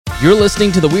You're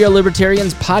listening to the We Are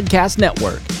Libertarians podcast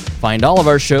network. Find all of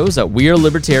our shows at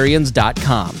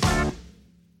wearelibertarians.com.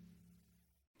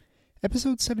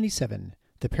 Episode 77,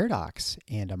 The Paradox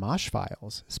and Amash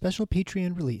Files, special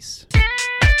Patreon release.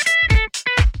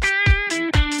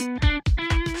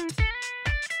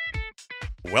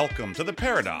 Welcome to The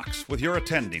Paradox with your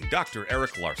attending, Dr.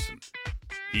 Eric Larson.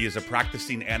 He is a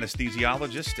practicing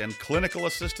anesthesiologist and clinical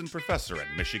assistant professor at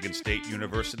Michigan State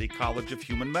University College of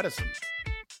Human Medicine.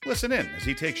 Listen in as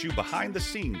he takes you behind the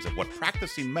scenes of what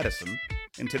practicing medicine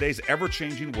in today's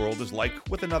ever-changing world is like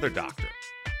with another doctor.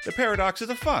 The Paradox is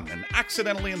a fun and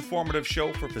accidentally informative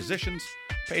show for physicians,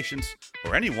 patients,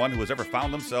 or anyone who has ever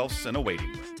found themselves in a waiting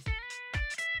room.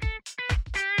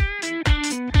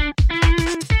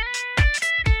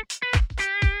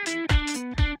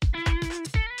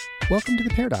 Welcome to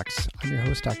The Paradox. I'm your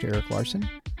host, Dr. Eric Larson.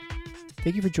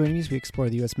 Thank you for joining me as we explore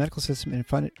the U.S. medical system and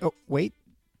find it. Oh, wait.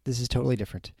 This is totally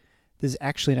different. This is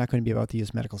actually not going to be about the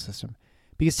U.S. medical system,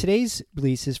 because today's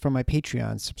release is from my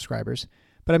Patreon subscribers,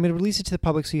 but I'm going to release it to the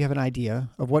public so you have an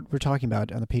idea of what we're talking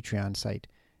about on the Patreon site.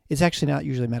 It's actually not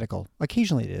usually medical.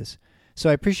 Occasionally it is. So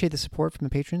I appreciate the support from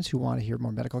the patrons who want to hear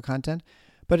more medical content,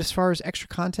 but as far as extra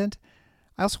content,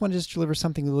 I also want to just deliver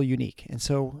something a little unique. And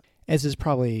so, as is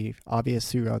probably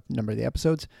obvious throughout a number of the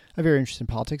episodes, I'm very interested in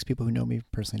politics. People who know me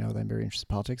personally know that I'm very interested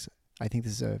in politics. I think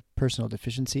this is a personal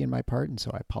deficiency in my part, and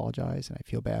so I apologize, and I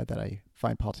feel bad that I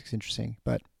find politics interesting,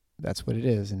 but that's what it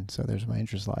is, and so there's where my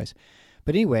interest lies.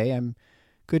 But anyway, I'm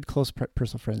good, close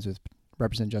personal friends with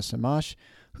Representative Justin Amash,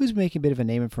 who's making a bit of a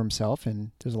name for himself,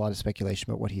 and there's a lot of speculation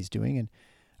about what he's doing, and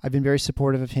I've been very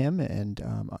supportive of him, and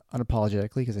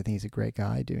unapologetically, because I think he's a great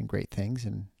guy doing great things,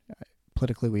 and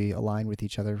politically we align with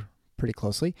each other pretty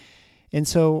closely. And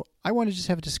so I want to just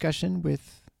have a discussion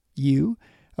with you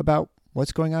about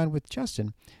what's going on with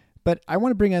Justin. But I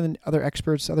want to bring on other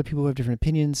experts, other people who have different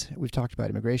opinions. We've talked about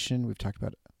immigration. We've talked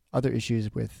about other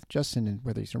issues with Justin and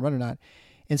whether he's going to run or not.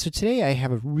 And so today I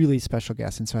have a really special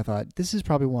guest. And so I thought this is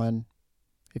probably one,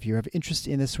 if you have interest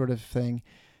in this sort of thing,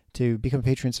 to become a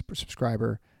Patreon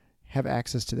subscriber, have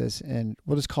access to this. And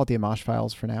we'll just call it the Amash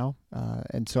Files for now.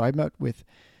 And so I met with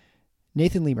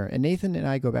Nathan Lemur. And Nathan and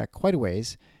I go back quite a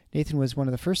ways. Nathan was one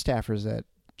of the first staffers that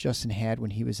Justin had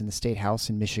when he was in the State House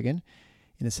in Michigan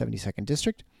in the 72nd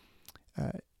District.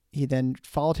 He then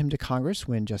followed him to Congress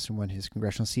when Justin won his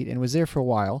congressional seat and was there for a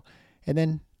while, and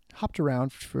then hopped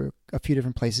around for a few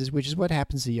different places, which is what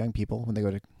happens to young people when they go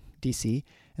to D.C.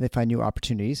 and they find new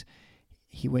opportunities.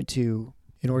 He went to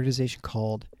an organization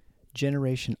called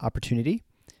Generation Opportunity,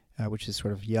 which is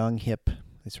sort of young, hip,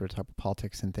 they sort of talk about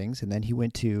politics and things. And then he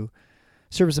went to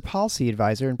serve as a policy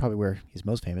advisor, and probably where he's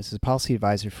most famous, is a policy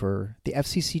advisor for the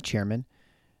FCC chairman,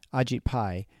 Ajit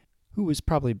Pai, who was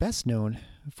probably best known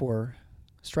for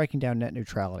striking down net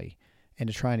neutrality and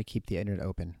to trying to keep the internet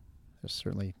open. There's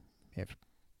certainly you have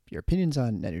your opinions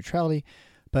on net neutrality,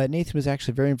 but Nathan was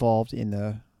actually very involved in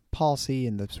the policy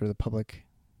and the sort of the public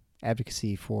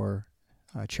advocacy for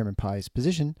Chairman Pai's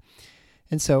position.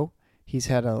 And so he's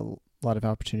had a lot of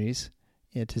opportunities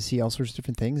to see all sorts of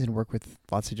different things and work with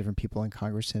lots of different people in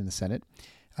Congress and in the Senate.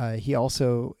 He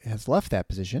also has left that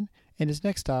position, and his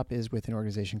next stop is with an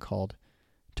organization called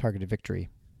Targeted Victory,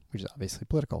 which is obviously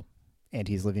political, and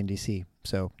he's living in D.C.,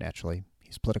 so naturally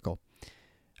he's political.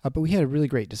 But we had a really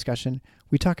great discussion.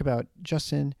 We talk about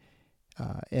Justin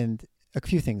and a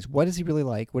few things. What is he really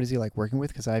like? What is he like working with?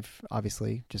 Because I've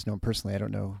obviously just known him personally. I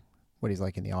don't know what he's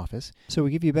like in the office. So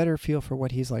we give you a better feel for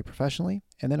what he's like professionally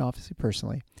and then obviously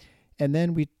personally. And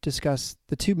then we discuss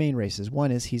the two main races.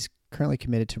 One is he's currently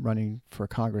committed to running for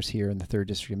Congress here in the 3rd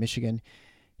District of Michigan.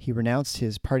 He renounced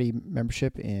his party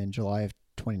membership in July of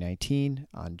 2019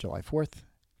 on July 4th,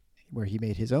 where he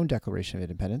made his own declaration of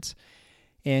independence.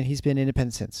 And he's been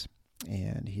independent since.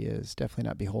 And he is definitely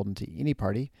not beholden to any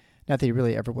party. Not that he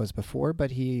really ever was before,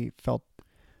 but he felt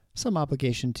some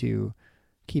obligation to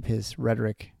keep his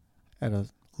rhetoric at a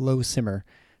low simmer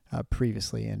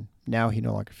previously, and now he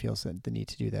no longer feels the need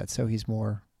to do that. So he's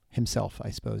more himself, I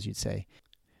suppose you'd say.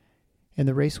 And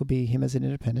the race will be him as an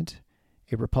independent,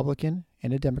 a Republican,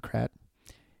 and a Democrat.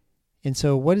 And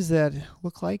so what does that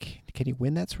look like? Can he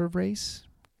win that sort of race?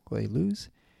 Will he lose?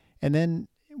 And then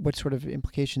what sort of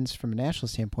implications from a national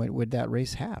standpoint would that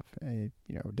race have?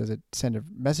 Does it send a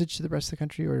message to the rest of the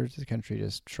country, or does the country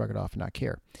just shrug it off and not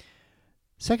care?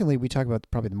 Secondly, we talk about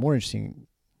probably the more interesting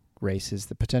race is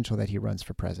the potential that he runs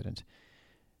for president.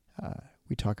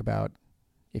 We talk about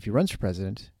if he runs for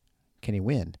president, can he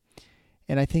win?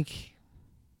 And I think,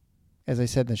 as I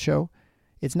said in the show,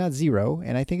 it's not zero,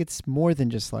 and I think it's more than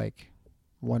just like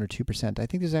 1 or 2%. I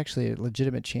think there's actually a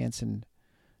legitimate chance, and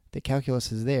the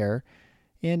calculus is there.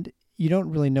 And you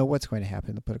don't really know what's going to happen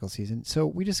in the political season. So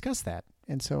we discussed that.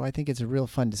 And so I think it's a real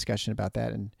fun discussion about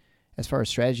that. And as far as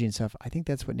strategy and stuff, I think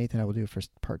that's what Nathan and I will do for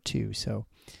part 2. So,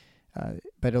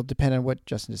 but it'll depend on what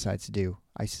Justin decides to do.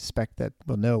 I suspect that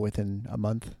we'll know within a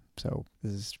month. So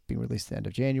this is being released at the end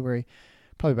of January.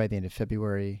 Probably by the end of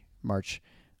February, March,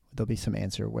 there'll be some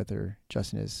answer whether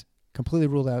Justin is completely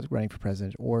ruled out running for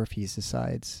president or if he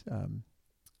decides to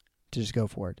just go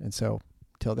for it. And so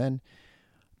till then,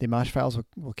 the Amash files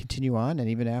will continue on, and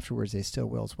even afterwards they still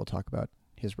will. So we'll talk about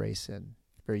his race and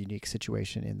very unique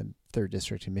situation in the 3rd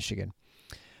District in Michigan.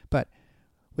 But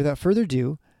without further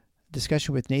ado,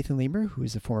 discussion with Nathan Lemur, who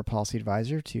is the former policy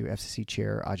advisor to FCC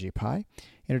Chair Ajay Pai,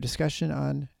 and a discussion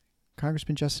on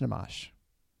Congressman Justin Amash.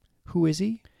 Who is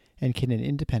he, and can an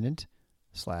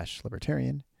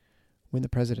independent/libertarian win the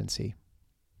presidency?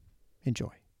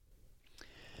 Enjoy.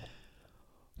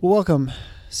 Well, welcome,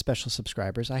 special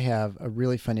subscribers. I have a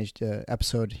really fun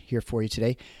episode here for you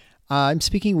today. I'm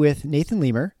speaking with Nathan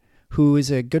Lemur, who is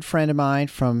a good friend of mine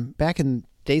from back in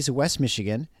days of West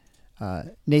Michigan.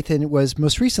 Nathan was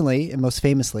most recently and most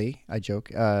famously, I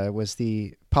joke, was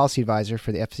the policy advisor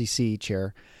for the FCC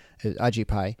chair, Ajay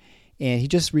Pai, and he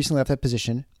just recently left that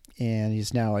position, and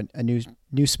he's now a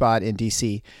new spot in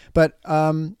D.C. But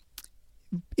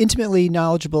intimately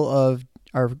knowledgeable of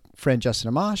our friend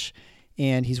Justin Amash,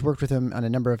 and he's worked with him on a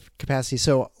number of capacities.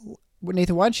 So,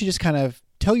 Nathan, why don't you just kind of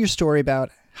tell your story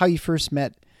about how you first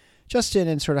met Justin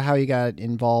and sort of how you got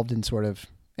involved in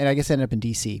and I guess ended up in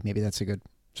D.C. Maybe that's a good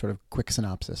sort of quick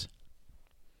synopsis.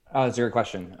 That's a great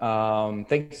question.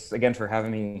 Thanks again for having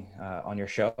me on your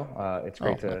show. It's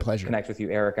great to connect with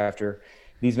you, Eric, after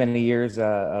these many years.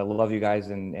 I love you guys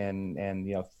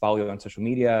and follow you on social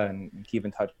media and keep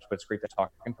in touch, but it's great to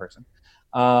talk in person.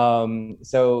 So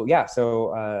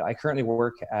I currently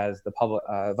work as the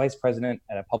vice president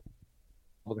at a public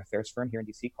affairs firm here in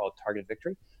DC called Targeted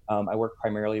Victory. I work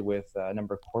primarily with a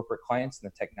number of corporate clients in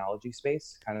the technology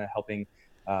space, kind of helping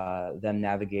them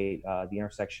navigate the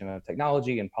intersection of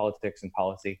technology and politics and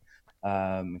policy,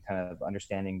 kind of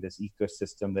understanding this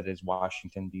ecosystem that is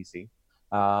Washington, D.C.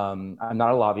 I'm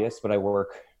not a lobbyist, but I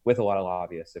work with a lot of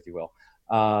lobbyists, if you will.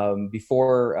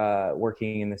 Before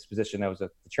working in this position, I was the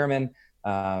chairman.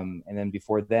 And then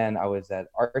before then, I was at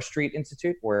R Street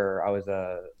Institute, where I was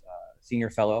a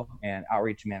senior fellow and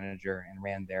outreach manager and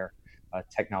ran their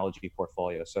technology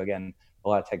portfolio. So again, a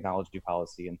lot of technology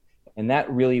policy. And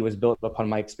that really was built upon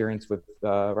my experience with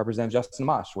Representative Justin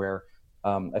Amash, where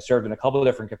I served in a couple of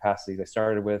different capacities. I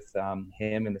started with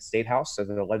him in the State House as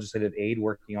a legislative aide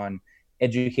working on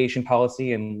education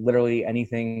policy and literally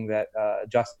anything that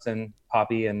Justin,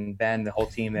 Poppy, and Ben, the whole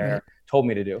team there, told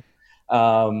me to do.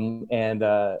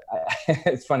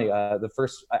 It's funny, I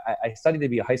studied to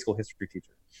be a high school history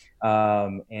teacher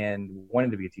and wanted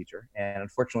to be a teacher. And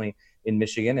unfortunately, in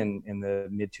Michigan in the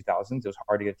mid-2000s, it was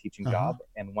hard to get a teaching job.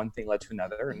 And one thing led to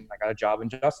another. And I got a job in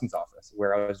Justin's office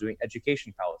where I was doing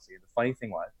education policy. The funny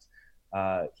thing was,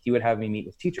 he would have me meet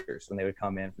with teachers when they would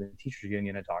come in from the teachers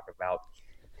union and talk about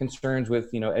concerns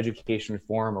with, education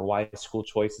reform or why school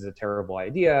choice is a terrible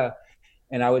idea.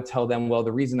 And I would tell them, well,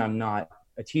 the reason I'm not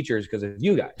a teacher is because of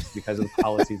you guys, because of the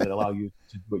policies that allow you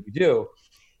to do what you do.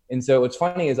 And so what's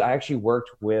funny is I actually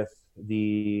worked with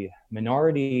the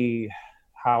minority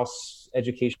House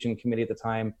Education Committee at the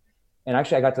time. And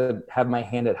actually I got to have my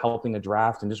hand at helping the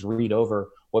draft and just read over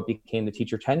what became the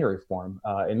teacher tenure reform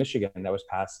in Michigan that was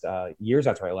passed years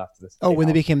after I left this. When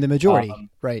they became the majority,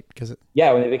 right?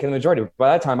 When they became the majority.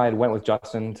 By that time, I had went with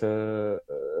Justin to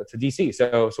DC.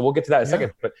 So we'll get to that in a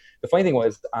second. But the funny thing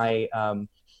was,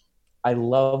 I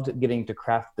loved getting to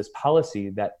craft this policy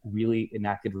that really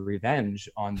enacted revenge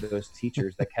on those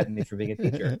teachers that kept me from being a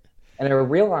teacher. And I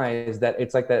realized that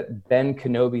it's like that Ben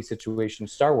Kenobi situation in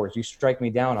Star Wars. You strike me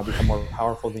down, I'll become more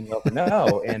powerful than you ever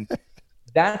know. And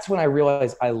that's when I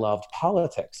realized I loved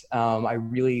politics. I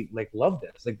really loved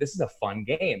this. This is a fun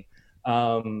game.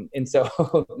 And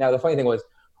so now the funny thing was,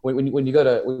 when you go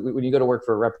to work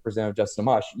for Representative Justin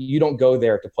Amash, you don't go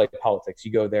there to play politics.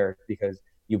 You go there because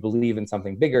you believe in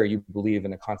something bigger. You believe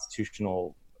in the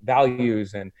constitutional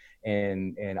values and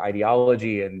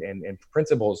ideology and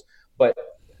principles. But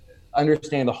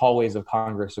understand the hallways of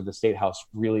Congress or the State House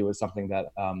really was something that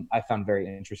I found very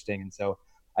interesting. And so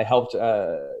I helped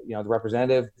the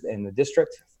representative in the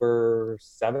district for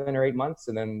 7 or 8 months,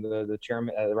 and then the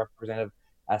chairman, the representative,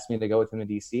 asked me to go with him to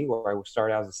DC, where I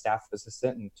started out as a staff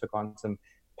assistant and took on some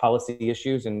policy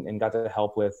issues and got to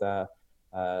help with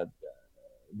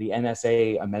the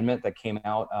NSA amendment that came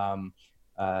out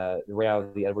right out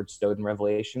of the Edward Snowden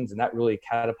revelations. And that really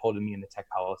catapulted me into tech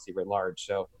policy writ large.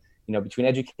 So between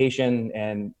education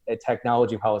and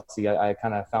technology policy, I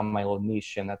kind of found my little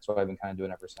niche, and that's what I've been kind of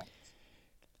doing ever since.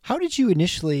 How did you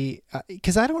initially,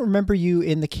 because I don't remember you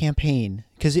in the campaign,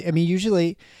 because I mean,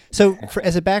 usually,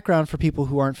 as a background for people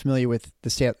who aren't familiar with the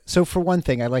state, so for one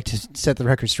thing, I'd like to set the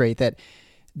record straight that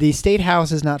the state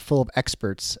house is not full of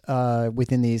experts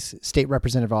within these state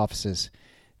representative offices.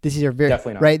 These are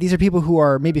Definitely not. right. These are people who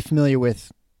are maybe familiar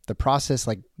with the process,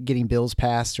 like getting bills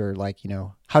passed or like,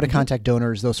 how to contact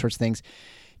donors, those sorts of things.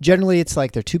 Generally, it's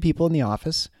like there are two people in the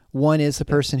office. One is the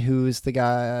person who's the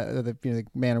guy, the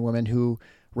man or woman who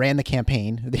ran the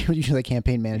campaign. They're usually the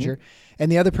campaign manager.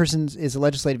 And the other person is a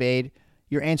legislative aide.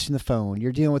 You're answering the phone.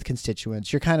 You're dealing with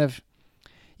constituents. You're kind of,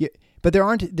 but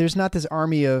there's not this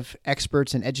army of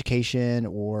experts in education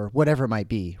or whatever it might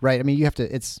be, right? I mean, you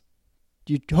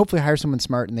hopefully hire someone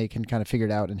smart and they can kind of figure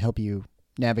it out and help you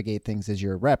navigate things as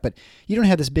your rep. But you don't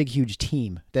have this big, huge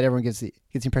team that everyone gets the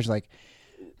impression like,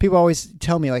 people always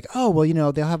tell me like, oh,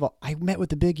 well, they'll have I met with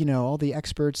the big, all the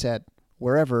experts at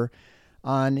wherever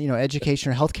on,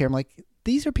 education or healthcare. I'm like,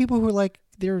 these are people who are like,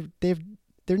 they're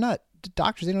not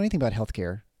doctors. They don't know anything about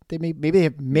healthcare. They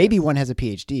maybe one has a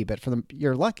PhD, but for them,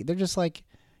 you're lucky. They're just like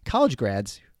college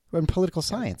grads in political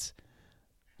science.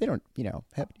 They don't,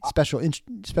 have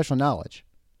special knowledge.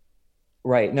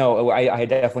 Right. No, I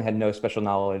definitely had no special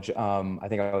knowledge. I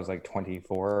think I was like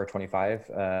 24 or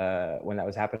 25 when that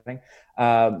was happening.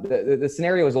 The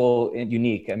scenario was a little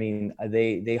unique. I mean,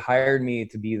 they hired me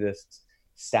to be this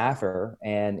staffer,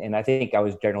 and I think I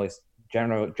was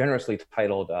generously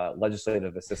titled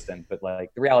legislative assistant. But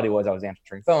like the reality was, I was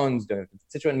answering phones, doing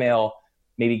constituent mail,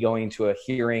 maybe going to a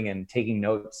hearing and taking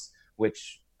notes,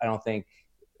 which I don't think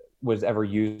was ever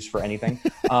used for anything.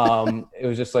 It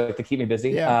was just like to keep me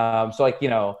busy. Yeah. So like,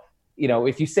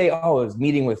 if you say, oh, I was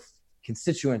meeting with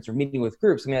constituents or meeting with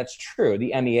groups, I mean, that's true.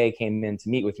 The MEA came in to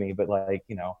meet with me, but like,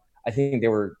 I think they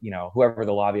were, whoever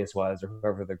the lobbyist was or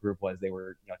whoever the group was, they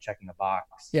were, checking the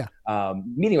box,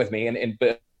 meeting with me.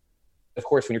 But of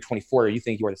course, when you're 24, you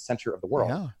think you are the center of the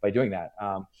world by doing that.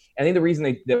 I think the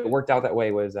reason that worked out that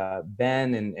way was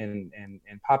Ben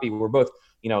and Poppy were both,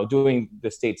 doing the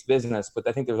state's business, but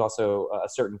I think there was also a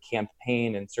certain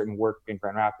campaign and certain work in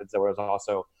Grand Rapids that was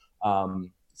also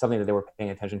something that they were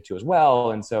paying attention to as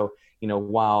well. And so,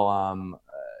 while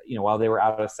they were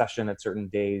out of session at certain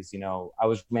days, I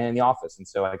was manning the office. And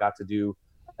so I got to do,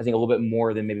 I think, a little bit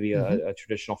more than maybe a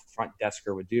traditional front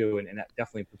desker would do. And that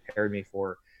definitely prepared me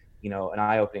for, an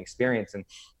eye-opening experience. And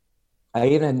I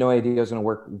even had no idea I was going to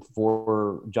work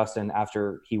for Justin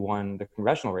after he won the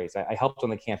congressional race. I helped on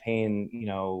the campaign,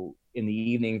 in the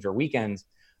evenings or weekends.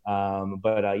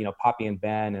 But Poppy and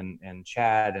Ben and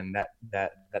Chad and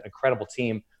that incredible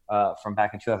team from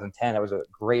back in 2010, that was a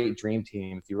great dream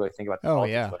team. If you really think about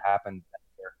what happened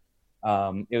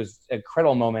there. It was an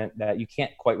incredible moment that you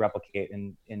can't quite replicate,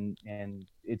 and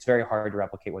it's very hard to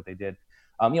replicate what they did.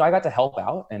 I got to help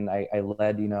out, and I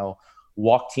led,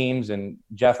 walk teams, and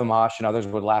Jeff Amash and others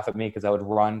would laugh at me because I would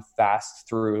run fast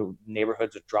through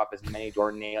neighborhoods to drop as many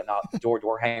door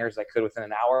hangers as I could within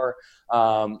an hour.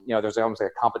 There's almost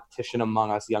like a competition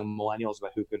among us young millennials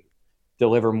about who could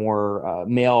deliver more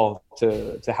mail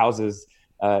to houses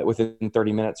within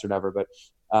 30 minutes or whatever. But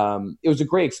it was a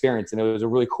great experience, and it was a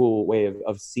really cool way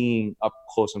of seeing up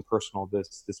close and personal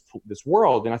this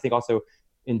world. And I think also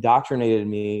indoctrinated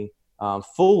me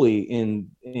fully in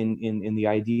the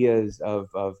ideas of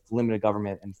limited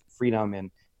government and freedom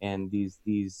and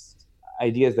these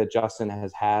ideas that Justin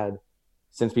has had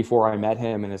since before I met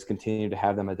him and has continued to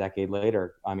have them a decade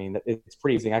later. I mean, it's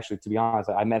pretty amazing, actually, to be honest.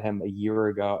 I met him 10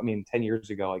 years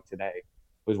ago, like today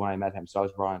was when I met him. So I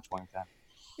was brought in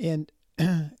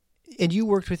 2010. And you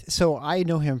worked with, so I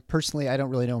know him personally. I don't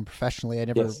really know him professionally. I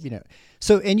never,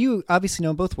 so, and you obviously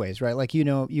know him both ways, right? Like,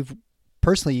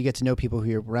 personally, you get to know people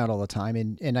who are around all the time,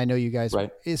 and I know you guys,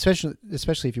 right,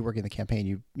 especially if you work in the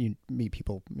campaign, you meet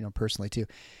people, personally too,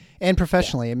 and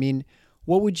professionally. Yeah. I mean,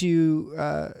 what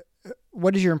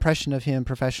is your impression of him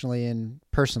professionally and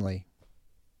personally?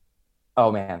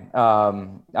 Oh man,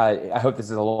 I hope this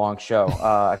is a long show.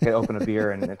 I could open a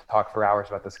beer and talk for hours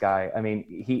about this guy. I mean,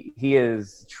 he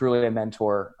is truly a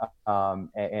mentor,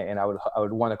 and I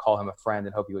would want to call him a friend,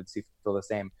 and hope he would feel the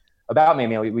same about me. I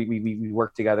mean, we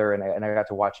worked together, and I got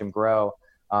to watch him grow.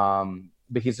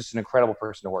 But he's just an incredible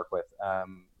person to work with.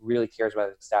 Really cares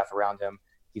about his staff around him.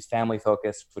 He's family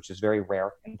focused, which is very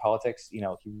rare in politics. He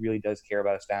really does care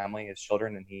about his family, his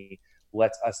children, and he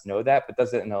lets us know that, but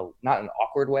does it not in an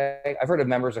awkward way. I've heard of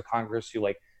members of Congress who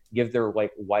give their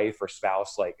wife or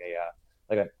spouse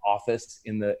an office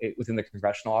within the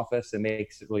congressional office, and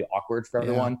makes it really awkward for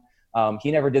everyone.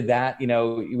 He never did that.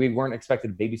 We weren't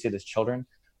expected to babysit his children.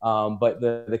 But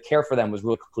the care for them was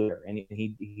real clear, and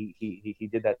he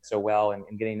did that so well, and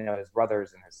getting to know his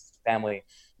brothers and his family.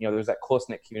 There's that close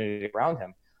knit community around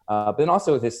him. But then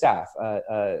also with his staff,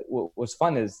 what was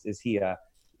fun is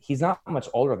he's not much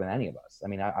older than any of us. I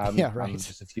mean, I'm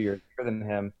just a few years younger than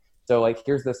him. So like,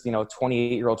 here's this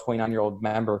 28-year-old, 29-year-old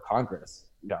member of Congress.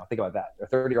 Think about that. A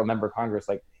 30-year-old member of Congress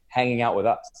like hanging out with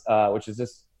us, which is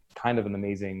just kind of an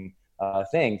amazing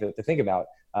thing to think about.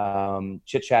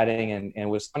 Chit-chatting, and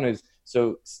what's fun is,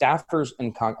 so staffers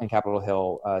in Capitol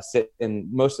Hill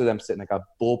most of them sit in like a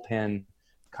bullpen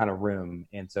kind of room,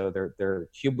 and so they're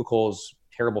cubicles,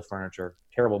 terrible furniture,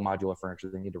 terrible modular furniture.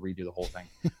 They need to redo the whole thing.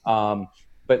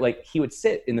 But like, he would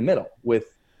sit in the middle with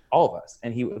all of us,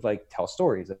 and he would like tell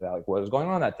stories about like what was going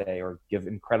on that day, or give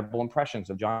incredible impressions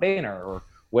of John Boehner or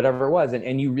whatever it was,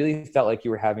 and you really felt like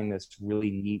you were having this really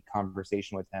neat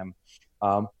conversation with him.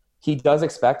 He does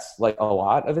expect like a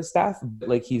lot of his staff, but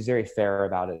like, he's very fair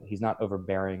about it. He's not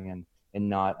overbearing and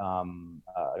not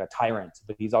a tyrant,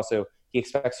 but he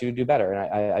expects you to do better.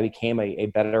 And I became a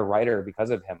better writer because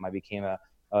of him. I became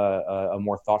a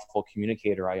more thoughtful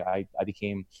communicator. I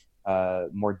became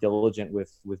more diligent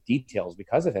with details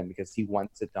because of him, because he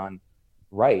wants it done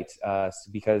right.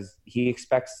 Because he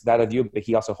expects that of you, but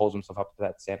he also holds himself up to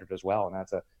that standard as well. And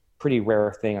that's a pretty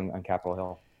rare thing on Capitol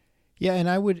Hill. Yeah,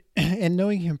 and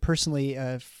knowing him personally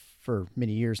for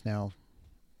many years now,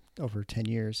 over 10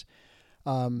 years.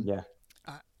 The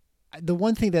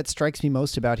one thing that strikes me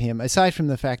most about him, aside from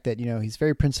the fact that, he's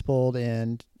very principled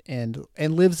and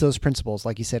lives those principles,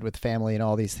 like you said, with family and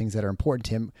all these things that are important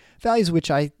to him, values which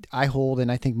I hold,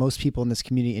 and I think most people in this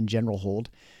community in general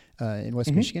hold in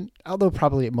West Michigan, although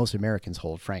probably most Americans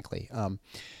hold, frankly.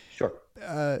 Sure.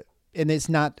 And it's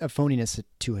not a phoniness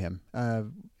to him.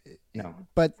 No.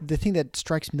 But the thing that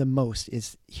strikes me the most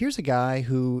is, here's a guy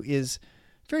who is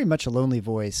very much a lonely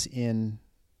voice in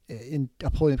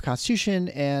upholding the Constitution,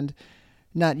 and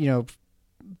not,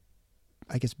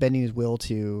 I guess, bending his will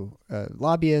to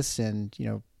lobbyists, and,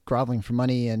 groveling for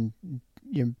money, and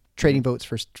trading votes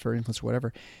for influence or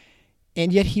whatever.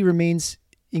 And yet he remains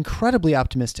incredibly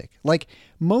optimistic. Like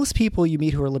most people you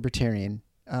meet who are libertarian,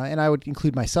 and I would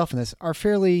include myself in this, are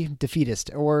fairly defeatist,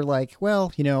 or like,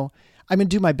 well, I'm going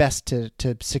to do my best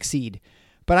to succeed,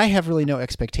 but I have really no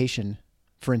expectation,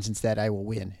 for instance, that I will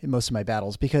win in most of my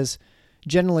battles, because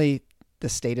generally the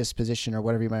status position, or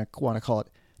whatever you might want to call it,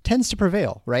 tends to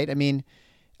prevail, right? I mean,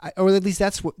 or at least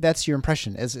that's your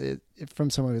impression from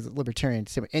someone who's a libertarian.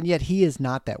 And yet he is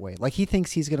not that way. Like, he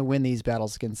thinks he's going to win these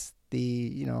battles against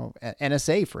the,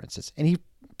 NSA, for instance, and he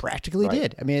practically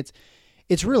did. I mean,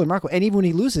 it's really remarkable. And even when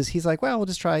he loses, he's like, well, we'll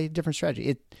just try a different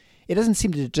strategy. It doesn't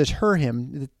seem to deter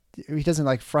him. He doesn't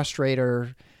like frustrate,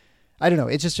 or I don't know.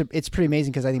 It's pretty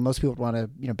amazing, because I think most people want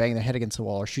to, bang their head against the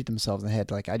wall or shoot themselves in the head.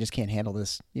 Like, I just can't handle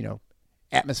this,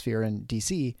 atmosphere in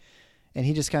DC. And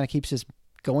he just kind of keeps just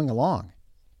going along.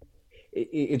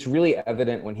 It's really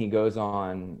evident when he goes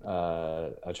on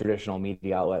a traditional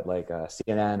media outlet like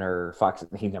CNN or Fox.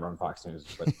 He's never on Fox News,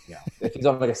 but if he's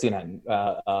on like a CNN,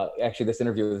 actually this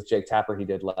interview with Jake Tapper he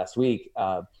did last week,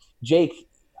 Jake,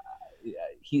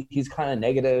 he's kind of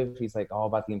negative. He's like all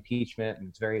about the impeachment, and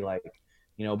it's very like,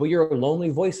 but you're a lonely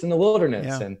voice in the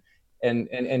wilderness.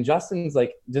 And Justin's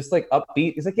like, just like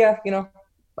upbeat. He's like, yeah,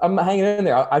 I'm hanging in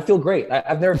there. I feel great.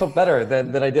 I've never felt better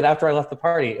than I did after I left the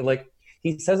party. Like,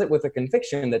 he says it with a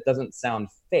conviction that doesn't sound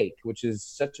fake, which is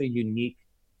such a unique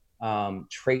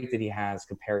trait that he has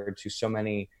compared to so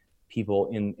many people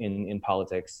in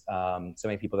politics, so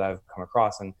many people that I've come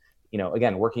across. And,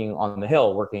 again, working on the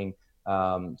Hill, working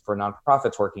for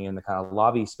nonprofits, working in the kind of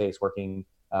lobby space, working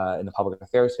in the public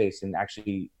affairs space, and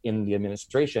actually in the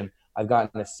administration, I've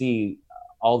gotten to see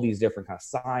all these different kind of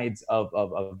sides of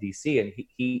DC. And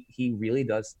he really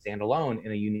does stand alone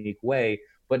in a unique way,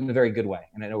 but in a very good way,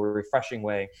 and in a refreshing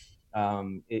way.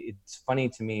 It's funny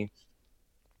to me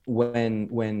when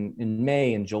in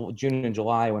May and June and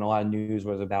July, when a lot of news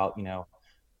was about,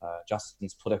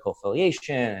 Justin's political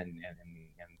affiliation and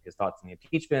his thoughts on the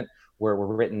impeachment were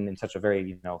written in such a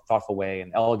very, thoughtful way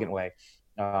and elegant way.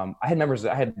 I had members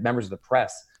of the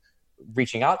press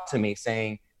reaching out to me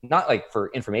saying, not like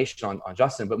for information on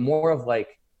Justin, but more of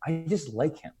like, I just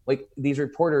like him. Like these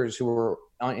reporters who were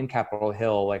in Capitol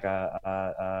Hill, like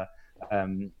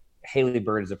Haley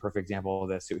Bird is a perfect example of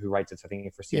this, who writes it, I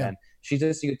think, for CNN. Yeah. She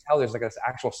just, you could tell there's like this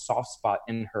actual soft spot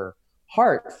in her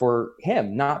heart for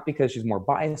him, not because she's more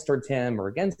biased towards him or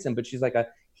against him, but she's like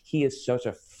he is such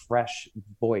a fresh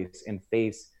voice and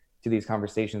face to these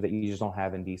conversations that you just don't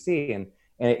have in DC. And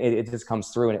it just comes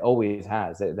through, and it always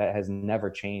has. That has never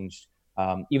changed.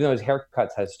 Even though his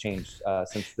haircut has changed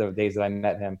since the days that I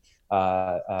met him.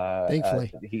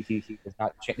 Thankfully. He has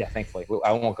not changed. Yeah, thankfully.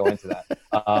 I won't go into that.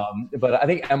 But I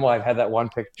think Emma, I've had that one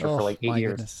picture for like 8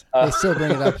 years. They still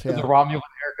bring it up. Yeah. The Romulan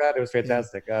haircut. It was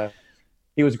fantastic. Yeah.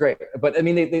 He was great. But I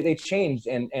mean, they changed,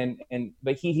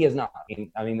 but he has not.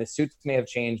 I mean, the suits may have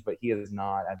changed, but he has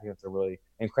not. I think that's a really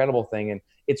incredible thing, and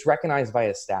it's recognized by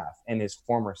his staff and his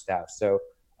former staff. So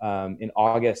in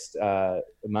August, a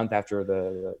month after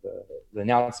the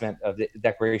announcement of the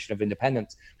Declaration of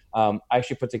Independence, I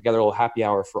actually put together a little happy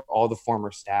hour for all the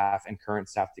former staff and current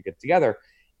staff to get together.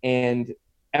 And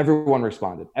everyone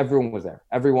responded. Everyone was there.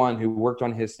 Everyone who worked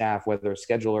on his staff, whether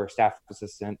scheduler, staff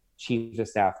assistant, chief of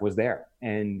staff, was there.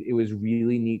 And it was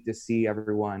really neat to see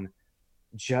everyone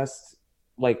just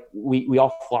like we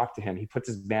all flocked to him. He puts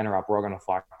his banner up. We're all going to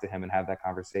flock to him and have that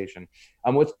conversation.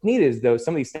 What's neat is, though,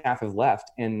 some of these staff have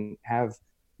left and have,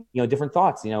 different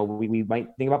thoughts. We might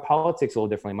think about politics a little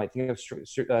differently, might think of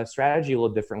strategy a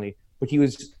little differently, but he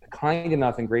was kind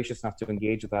enough and gracious enough to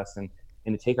engage with us and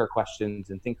to take our questions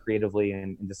and think creatively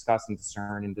and discuss and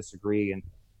discern and disagree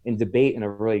and debate in a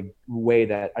really way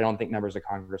that I don't think members of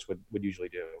Congress would usually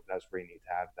do. That was pretty neat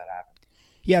to have that happen.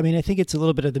 Yeah, I mean, I think it's a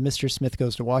little bit of the Mr. Smith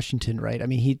Goes to Washington, right? I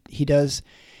mean, he is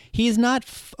not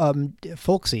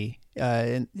folksy,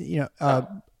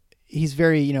 he's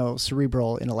very,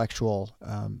 cerebral, intellectual,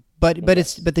 but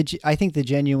I think the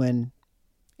genuine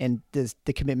and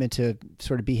the commitment to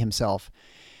sort of be himself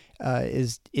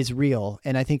is real.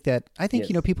 And I think yes.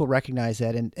 People recognize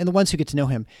that, and the ones who get to know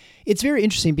him, it's very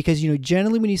interesting because,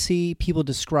 generally when you see people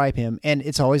describe him, and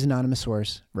it's always anonymous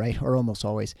source, right? Or almost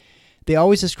always, they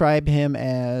always describe him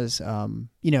as,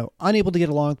 unable to get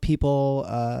along with people.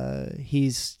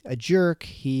 He's a jerk.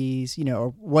 He's, or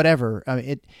whatever. I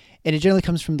mean, it generally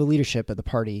comes from the leadership of the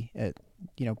party, back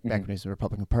when he was the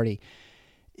Republican Party.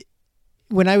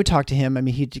 When I would talk to him, I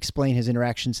mean, he'd explain his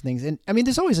interactions and things. And I mean,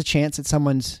 there's always a chance that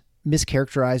someone's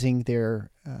mischaracterizing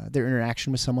their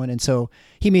interaction with someone. And so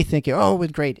he may think, oh, it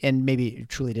was great. And maybe it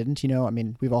truly didn't, I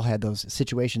mean, we've all had those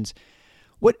situations.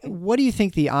 What do you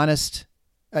think the honest,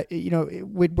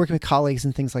 working with colleagues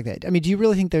and things like that? I mean, do you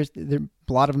really think a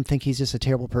lot of them think he's just a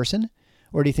terrible person?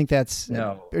 Or do you think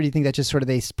no? Or do you think that just sort of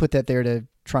they put that there to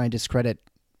try and discredit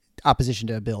opposition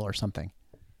to a bill or something?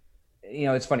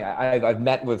 It's funny. I've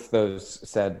met with those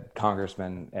said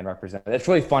congressmen and representatives. It's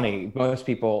really funny. Most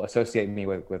people associate me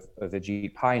with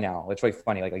Ajit Pai now. It's really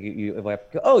funny. Like you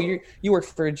work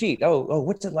for Ajit. Oh,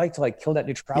 what's it like to kill net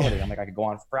neutrality? Yeah. I'm like, I could go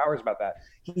on for hours about that.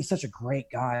 He's such a great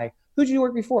guy. Who did you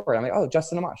work before? I'm like, oh,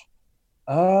 Justin Amash.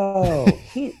 Oh,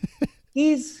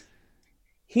 he's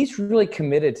really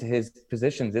committed to his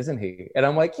positions, isn't he? And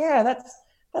I'm like, yeah,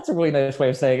 that's a really nice way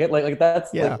of saying it. Like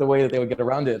that's like the way that they would get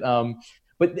around it.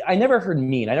 But I never heard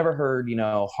mean. I never heard,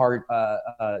 hard,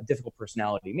 difficult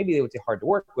personality. Maybe they would say hard to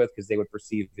work with because they would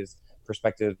perceive his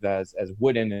perspective as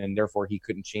wooden, and therefore he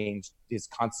couldn't change his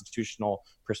constitutional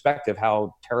perspective,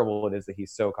 how terrible it is that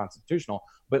he's so constitutional.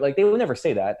 But they would never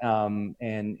say that.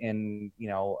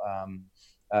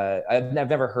 I've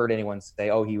never heard anyone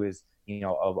say, oh, he was,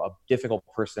 a difficult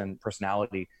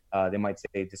personality. They might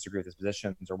say disagree with his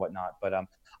positions or whatnot. But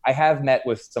I have met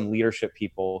with some leadership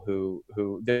people who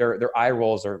their eye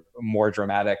rolls are more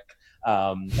dramatic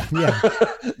than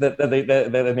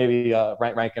maybe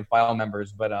rank and file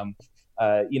members. But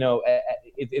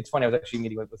it's funny. I was actually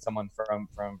meeting with someone from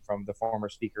the former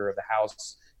Speaker of the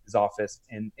House, his office,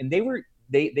 and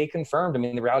they confirmed. I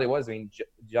mean, the reality was,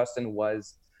 Justin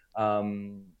was.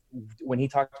 When he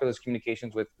talked about those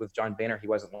communications with John Boehner, he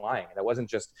wasn't lying. That wasn't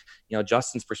just,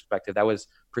 Justin's perspective. That was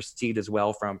perceived as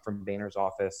well from Boehner's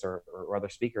office or other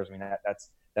speakers. I mean,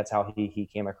 that's how he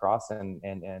came across. And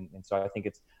so I think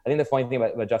the funny thing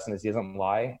about Justin is he doesn't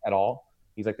lie at all.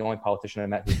 He's like the only politician I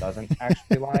met who doesn't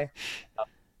actually lie.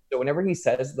 So whenever he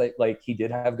says like he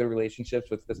did have good relationships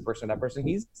with this person, that person,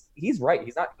 he's right.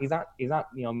 He's not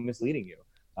misleading you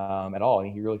at all.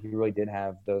 And he really did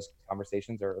have those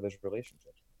conversations or those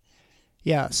relationships.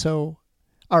 Yeah. So,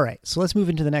 all right. So let's move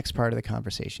into the next part of the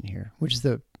conversation here, which is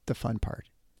the fun part.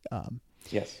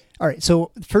 Yes. All right.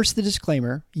 So first, the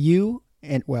disclaimer: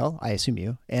 I assume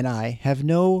you and I have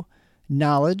no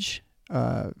knowledge.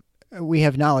 We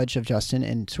have knowledge of Justin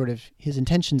and sort of his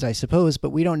intentions, I suppose,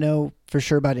 but we don't know for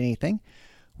sure about anything.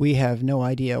 We have no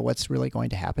idea what's really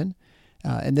going to happen.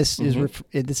 And this is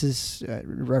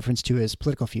reference to his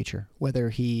political future, whether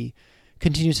he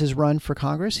continues his run for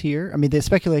Congress here. I mean, the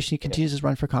speculation he continues his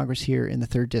run for Congress here in the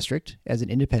 3rd District as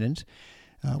an independent,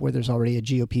 where there's already a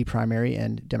GOP primary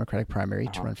and Democratic primary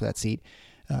to run for that seat.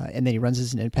 And then he runs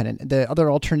as an independent. The other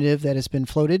alternative that has been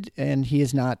floated, and he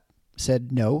has not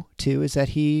said no to, is that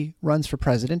he runs for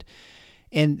president.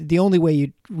 And the only way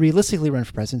you realistically run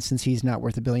for president, since he's not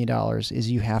worth $1 billion,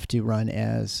 is you have to run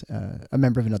as a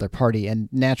member of another party. And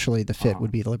naturally, the fit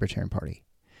would be the Libertarian Party.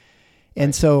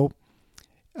 And so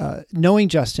knowing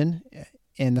Justin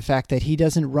and the fact that he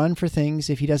doesn't run for things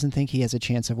if he doesn't think he has a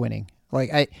chance of winning.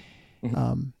 Like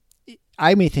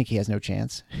I may think he has no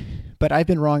chance, but I've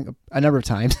been wrong a number of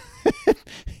times.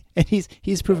 And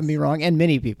he's proven me wrong, and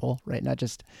many people, right? Not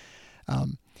just...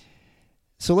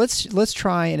 So let's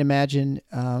try and imagine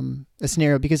a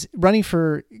scenario, because running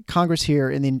for Congress here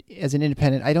as an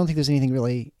independent, I don't think there's anything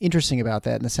really interesting about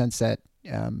that, in the sense that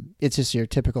it's just your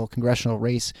typical congressional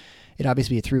race. It'd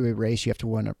obviously be a three-way race. You have to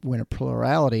win a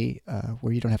plurality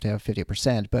where you don't have to have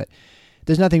 50%, but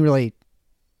there's nothing really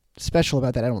special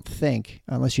about that, I don't think,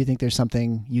 unless you think there's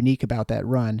something unique about that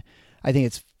run. I think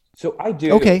it's... So I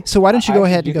do. Okay, so why don't you go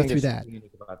ahead and go through that?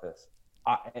 Unique about this.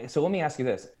 So let me ask you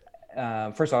this.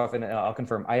 First off, and I'll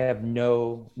confirm, I have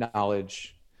no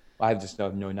knowledge. I just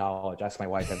have no knowledge. Ask my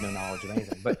wife. I have no knowledge of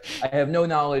anything, but I have no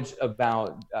knowledge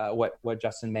about what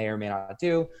Justin may or may not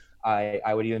do.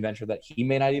 I would even venture that he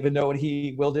may not even know what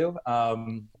he will do.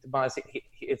 But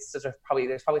it's such a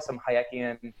there's probably some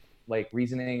Hayekian like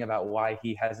reasoning about why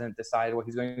he hasn't decided what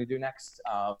he's going to do next.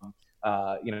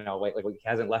 Like he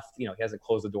hasn't left. He hasn't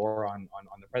closed the door on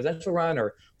the presidential run,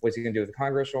 or what's he going to do with the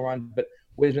congressional run. But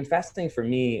what has been fascinating for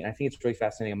me, and I think it's really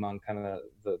fascinating among kind of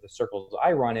the circles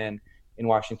I run in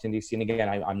Washington, D.C. And again,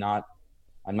 I'm not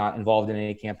involved in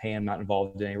any campaign. I'm not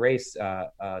involved in any race.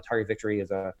 Target Victory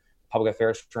is a public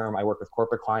affairs firm. I work with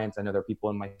corporate clients. I know there are people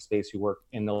in my space who work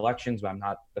in the elections, but I'm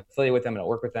not affiliated with them. I don't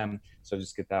work with them. So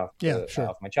just get that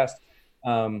off my chest.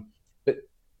 But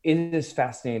it is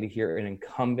fascinating to hear an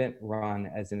incumbent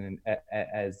run as an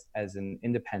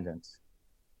independent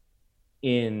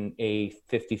in a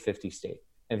 50-50 state,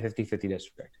 in a 50-50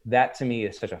 district. That to me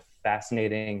is such a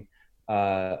fascinating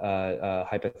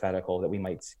hypothetical that we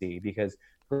might see, because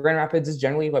Grand Rapids is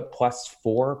generally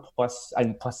 +4,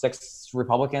 +6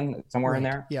 Republican, somewhere in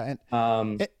there. Yeah.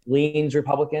 Leans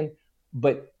Republican.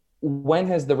 But when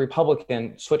has the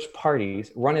Republican switched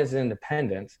parties, run as an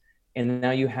independent, and now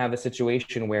you have a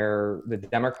situation where the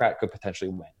Democrat could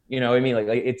potentially win? You know what I mean? Like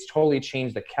it's totally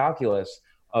changed the calculus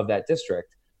of that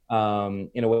district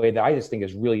in a way that I just think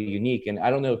is really unique. And I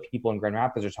don't know if people in Grand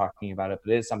Rapids are talking about it,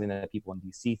 but it is something that people in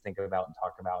DC think about and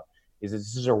talk about. Is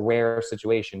this is a rare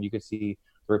situation. You could see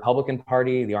the Republican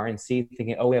Party, the RNC,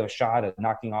 thinking, oh, we have a shot at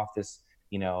knocking off this,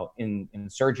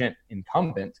 insurgent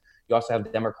incumbent. You also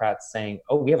have Democrats saying,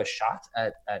 oh, we have a shot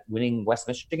at winning West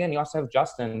Michigan. You also have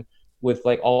Justin with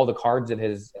like all the cards at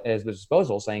his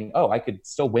disposal saying, oh, I could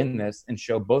still win this and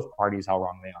show both parties how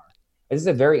wrong they are. This is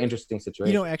a very interesting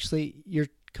situation. Actually, you're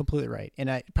completely right. And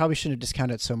I probably shouldn't have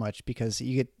discounted it so much, because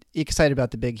you get excited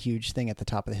about the big, huge thing at the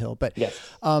top of the hill. But yes.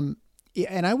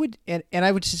 And I would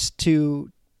just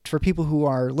for people who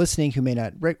are listening who may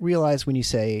not realize, when you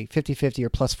say 50-50 or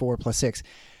 +4, +6,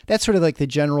 that's sort of like the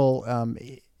general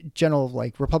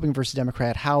like Republican versus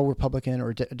Democrat, how Republican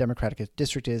or Democratic a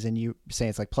district is, and you say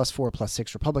it's like +4,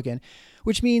 +6 Republican,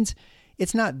 which means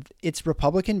it's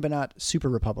Republican, but not super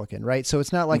Republican, right? So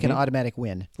it's not like an automatic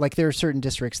win. Like there are certain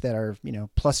districts that are,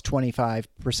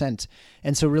 +25%.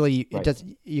 And so really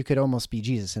you could almost be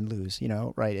Jesus and lose,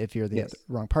 right? If you're the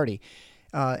wrong party.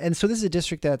 And so this is a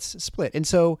district that's split. And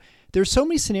so there's so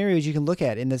many scenarios you can look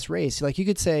at in this race. Like you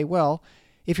could say, well,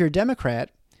 if you're a Democrat,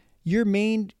 your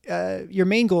main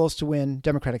goal is to win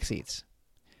Democratic seats.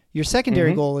 Your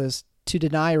secondary goal is to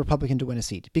deny a Republican to win a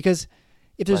seat, because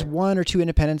if there's one or two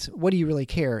independents, what do you really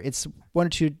care? It's one or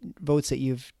two votes that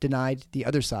you've denied the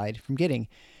other side from getting.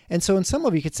 And so in some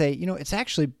level you could say, it's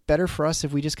actually better for us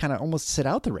if we just kind of almost sit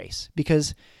out the race,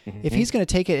 because if he's going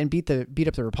to take it and beat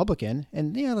up the Republican,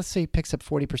 and let's say he picks up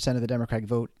 40% of the Democratic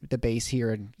vote, the base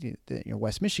here in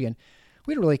West Michigan,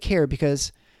 we don't really care,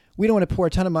 because we don't want to pour a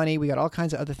ton of money. We got all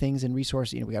kinds of other things and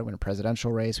resources. We got to win a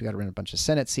presidential race. We got to win a bunch of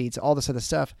Senate seats, all this other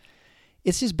stuff.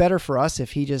 It's just better for us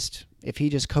if he just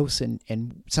coasts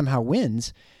and somehow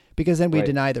wins, because then we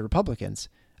deny the Republicans.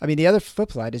 I mean, the other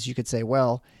flip side is you could say,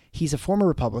 well, he's a former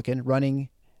Republican running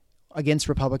against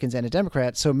Republicans and a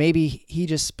Democrat, so maybe he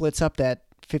just splits up that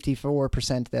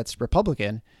 54% that's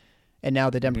Republican, and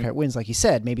now the Democrat wins, like he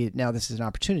said. Maybe now this is an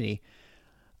opportunity.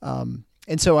 And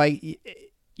so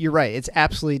you're right. It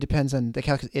absolutely depends on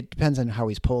it depends on how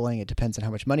he's polling. It depends on how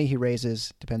much money he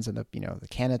raises. Depends on the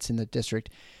candidates in the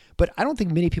district. But I don't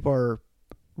think many people are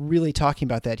really talking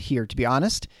about that here, to be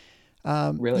honest.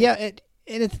 Really? Yeah.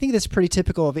 And I think that's pretty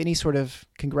typical of any sort of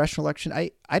congressional election.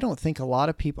 I don't think a lot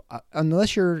of people,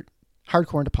 unless you're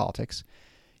hardcore into politics,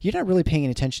 you're not really paying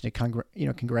any attention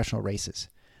to congressional races.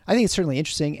 I think it's certainly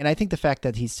interesting, and I think the fact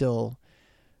that he still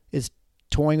is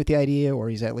toying with the idea, or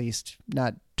he's at least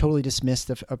not totally dismissed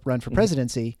a run for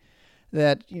presidency,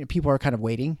 that people are kind of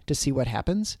waiting to see what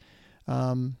happens.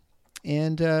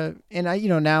 And I,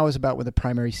 now is about when the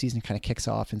primary season kind of kicks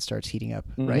off and starts heating up,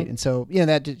 right? And so,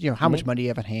 how much money you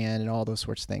have in hand and all those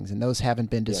sorts of things. And those haven't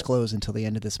been disclosed until the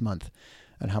end of this month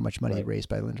on how much money they raised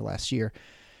by the end of last year.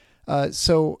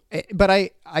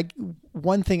 But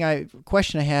one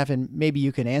question I have, and maybe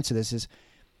you can answer this, is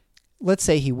let's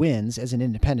say he wins as an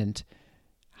independent.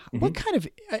 What kind of,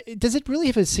 does it really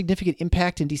have a significant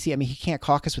impact in DC? I mean, he can't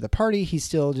caucus with a party. He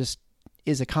still just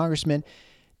is a congressman.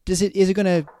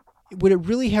 Would it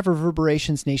really have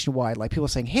reverberations nationwide? Like people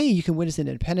saying, "Hey, you can win as an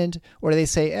independent," or do they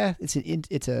say, it's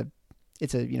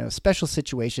a special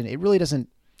situation. It really doesn't.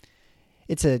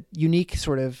 It's a unique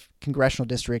sort of congressional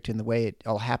district in the way it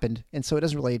all happened, and so it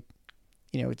doesn't really,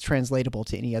 it's translatable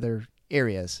to any other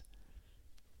areas.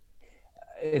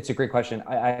 It's a great question.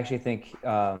 I actually think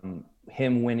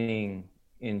him winning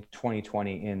in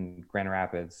 2020 in Grand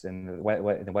Rapids, in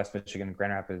the West Michigan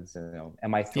Grand Rapids,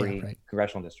 MI3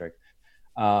 congressional district,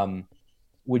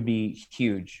 would be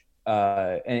huge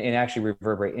and actually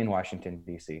reverberate in Washington,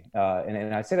 D.C.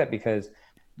 And I say that because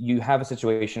you have a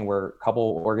situation where a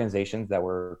couple organizations that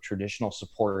were traditional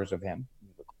supporters of him,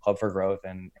 Club for Growth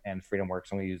and Freedom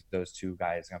Works, I'm going to use those two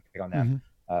guys. I'm going to pick on them.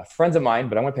 Friends of mine,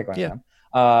 but I'm going to pick on them.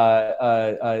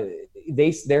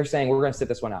 They're saying we're going to sit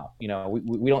this one out.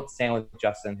 We don't stand with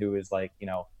Justin, who is like,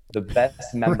 the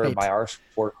best member by our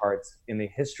scorecards in the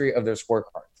history of their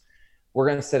scorecards. We're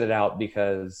going to sit it out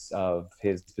because of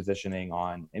his positioning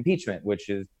on impeachment, which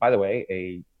is, by the way,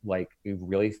 a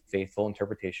really faithful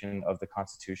interpretation of the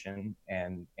Constitution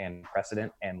and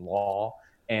precedent and law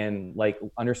and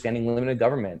understanding limited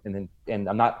government. And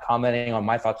I'm not commenting on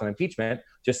my thoughts on impeachment,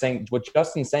 just saying what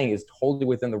Justin's saying is totally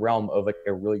within the realm of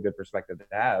a really good perspective to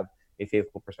have, a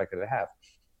faithful perspective to have.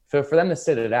 So for them to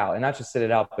sit it out, and not just sit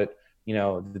it out, but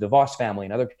the DeVos family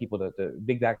and other people, the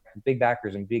big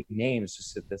backers and big names to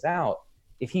sit this out.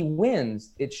 If he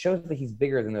wins, it shows that he's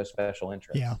bigger than those special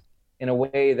interests in a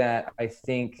way that I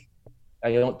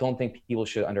don't think people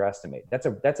should underestimate.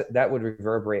 That would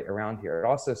reverberate around here. It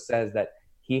also says that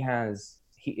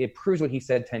it proves what he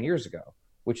said 10 years ago,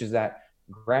 which is that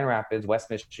Grand Rapids, West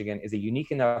Michigan, is a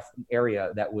unique enough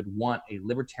area that would want a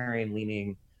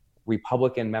libertarian-leaning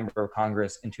Republican member of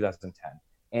Congress in 2010.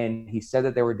 And he said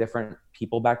that there were different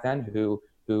people back then who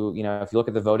if you look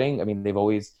at the voting, I mean, they've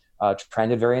always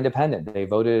trended very independent. They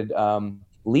voted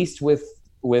least with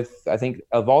I think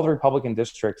of all the Republican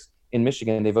districts in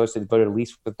Michigan, they voted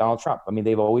least with Donald Trump. I mean,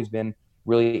 they've always been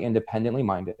really independently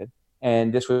minded.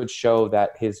 And this would show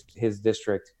that his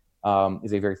district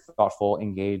is a very thoughtful,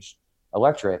 engaged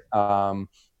electorate.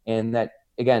 And that,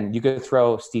 again, you could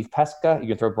throw Steve Pesca, you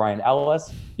can throw Brian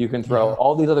Ellis, you can throw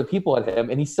all these other people at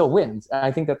him, and he still wins. And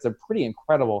I think that's a pretty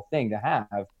incredible thing to have.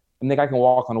 And the guy can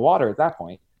walk on water at that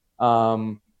point.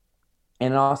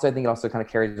 And also, I think it also kind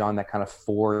of carries on that kind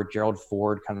of Gerald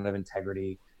Ford kind of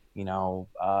integrity,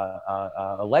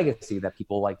 a legacy that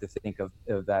people like to think of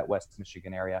that West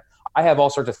Michigan area. I have all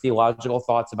sorts of theological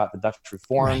thoughts about the Dutch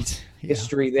Reform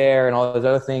history there and all those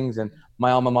other things, and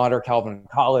my alma mater, Calvin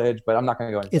College, but I'm not going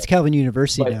to go into It's Calvin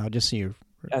University now, just so you.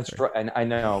 That's right, and I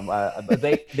know, but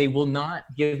they will not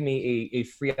give me a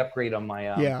free upgrade on my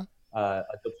a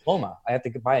diploma. I have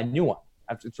to buy a new one.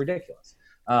 It's ridiculous.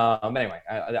 Anyway,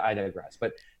 I digress.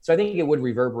 But so I think it would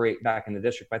reverberate back in the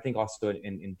district, but I think also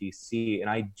in DC. And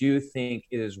I do think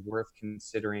it is worth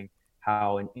considering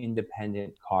how an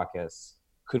independent caucus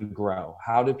could grow.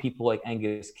 How do people like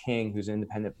Angus King, who's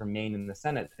independent from Maine in the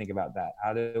Senate, think about that?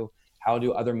 How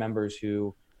do other members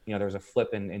who, there was a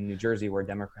flip in New Jersey where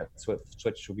Democrats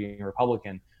switched to being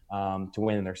Republican to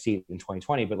win their seat in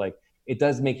 2020. But it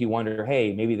does make you wonder,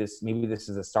 hey, maybe this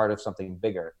is the start of something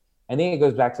bigger. I think it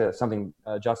goes back to something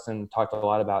Justin talked a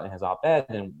lot about in his op-ed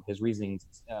and his reasonings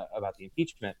about the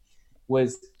impeachment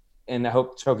was, and I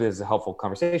hope this is a helpful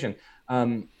conversation.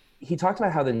 He talked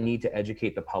about how the need to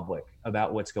educate the public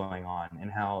about what's going on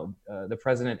and how the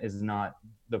president is not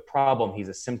the problem, he's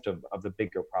a symptom of the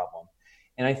bigger problem.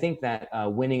 And I think that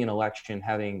winning an election,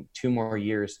 having 2 more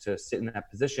years to sit in that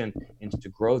position and to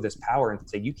grow this power and to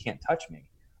say, you can't touch me,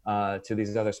 to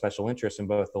these other special interests in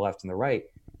both the left and the right,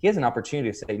 he has an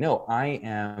opportunity to say, no, I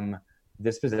am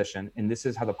this position, and this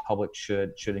is how the public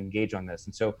should engage on this.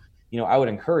 And so, I would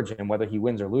encourage him, whether he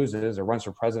wins or loses or runs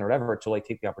for president or whatever, to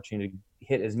take the opportunity to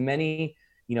hit as many,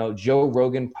 Joe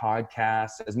Rogan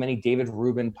podcasts, as many David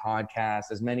Rubin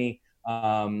podcasts, as many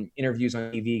interviews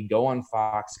on TV, go on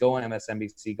Fox, go on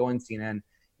MSNBC, go on CNN,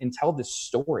 and tell this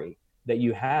story that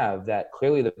you have that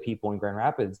clearly the people in Grand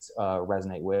Rapids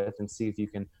resonate with, and see if you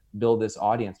can build this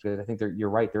audience. Because I think you're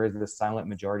right. There is this silent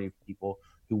majority of people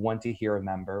who want to hear a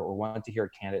member or want to hear a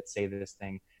candidate say this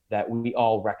thing that we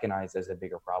all recognize as a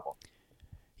bigger problem.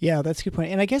 Yeah, that's a good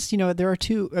point. And I guess, there are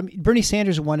two. I mean, Bernie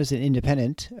Sanders won as an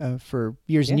independent for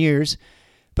years and years,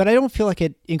 but I don't feel like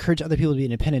it encouraged other people to be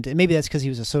independent. And maybe that's because he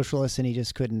was a socialist and he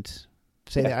just couldn't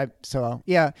say that.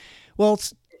 Well,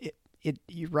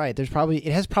 you're right.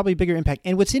 It has probably bigger impact.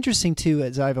 And what's interesting too,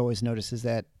 as I've always noticed, is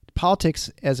that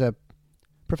politics as a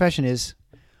profession is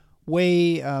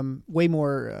way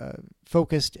more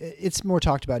focused. It's more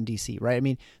talked about in DC, right? I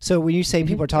mean, so when you say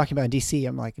people are talking about in DC,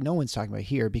 I'm like, no one's talking about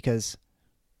here because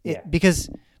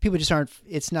people just aren't.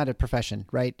 It's not a profession,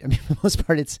 right? I mean, for the most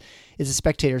part, it's a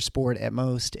spectator sport at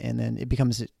most, and then it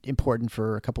becomes important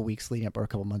for a couple weeks leading up, or a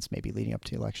couple months maybe leading up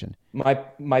to the election.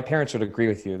 My parents would agree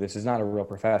with you. This is not a real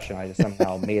profession. I just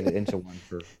somehow made it into one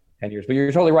for 10 years. But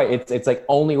you're totally right. It's like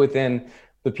only within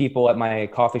the people at my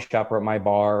coffee shop or at my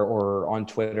bar or on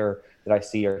Twitter that I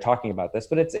see are talking about this.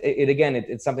 But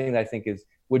it's something that I think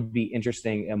would be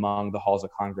interesting among the halls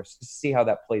of Congress to see how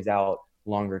that plays out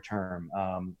longer term,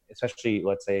 especially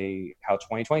let's say how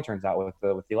 2020 turns out with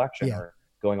the election or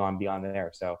going on beyond there.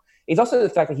 So it's also the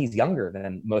fact that he's younger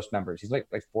than most members. He's like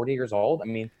 40 years old. I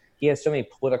mean, he has so many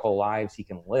political lives he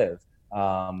can live.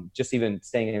 Just even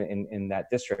staying in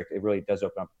that district, it really does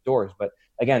open up doors. But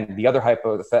again, the other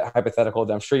hypothetical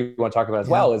that I'm sure you want to talk about as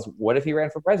well is, what if he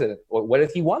ran for president? What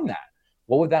if he won that?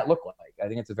 What would that look like? I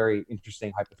think it's a very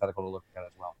interesting hypothetical to look at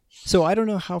as well. So I don't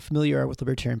know how familiar you are with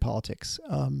libertarian politics.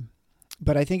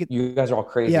 But I think you guys are all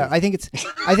crazy. Yeah, I think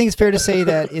it's fair to say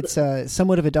that it's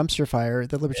somewhat of a dumpster fire,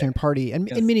 the Libertarian Party, and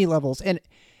in many levels. And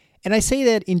I say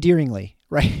that endearingly,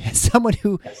 right? As someone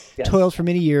who toiled for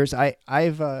many years,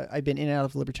 I've been in and out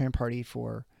of the Libertarian Party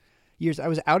for years. I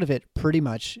was out of it pretty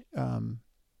much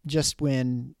just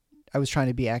when I was trying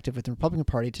to be active with the Republican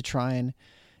Party to try and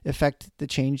affect the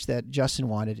change that Justin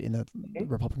wanted in the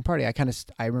Republican Party. I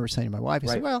remember saying to my wife, I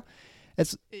said, well,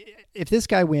 if this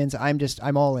guy wins,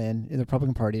 I'm all in the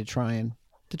Republican Party to try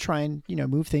and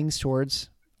move things towards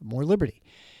more liberty.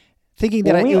 Thinking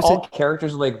that were we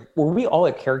all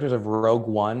like characters of Rogue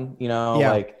One?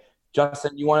 Like,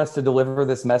 Justin, you want us to deliver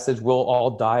this message? We'll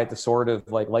all die at the sword of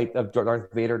light of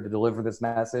Darth Vader to deliver this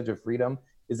message of freedom.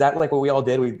 Is that like what we all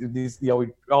did?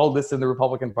 We all listened to the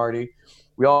Republican Party.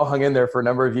 We all hung in there for a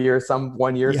number of years, some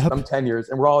 1 year, some 10 years,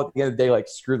 and we're all at the end of the day like,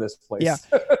 screw this place. Yeah.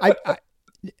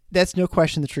 That's no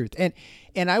question the truth.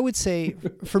 And I would say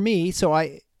for me, so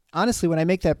I honestly, when I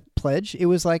make that pledge, it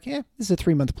was like, this is a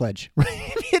 3-month pledge,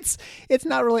 right? It's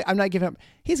not really, I'm not giving up.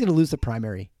 He's going to lose the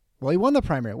primary. Well, he won the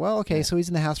primary. Well, okay. So he's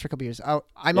in the House for a couple years.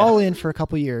 I'm all in for a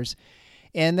couple years.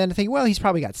 And then I think, well, he's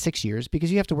probably got 6 years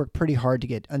because you have to work pretty hard to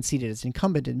get unseated as an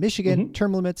incumbent in Michigan,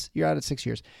 term limits, you're out at 6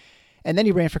 years. And then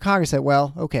he ran for Congress. Said,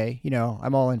 well, okay,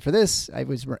 I'm all in for this. I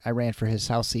ran for his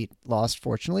House seat, lost,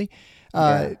 fortunately.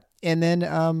 And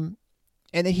then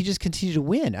he just continued to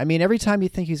win. I mean, every time you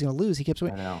think he's going to lose, he keeps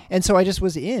winning. And so I just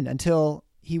was in until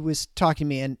he was talking to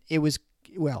me, and he was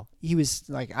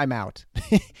like, I'm out.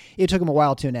 It took him a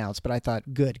while to announce, but I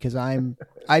thought, good, because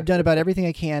I've done about everything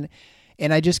I can,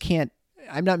 and I just can't.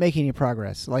 I'm not making any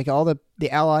progress. Like all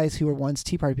the allies who were once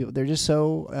Tea Party people, they're just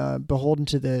so beholden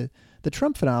to the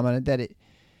Trump phenomenon that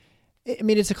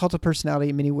it's a cult of personality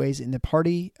in many ways in the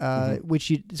party,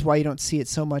 which is why you don't see it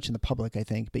so much in the public, I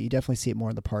think, but you definitely see it more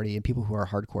in the party and people who are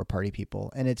hardcore party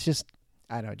people. And it's just,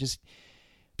 I don't know, just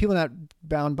people not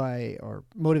bound by or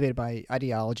motivated by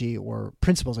ideology or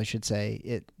principles, I should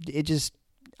say. It just,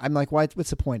 I'm like,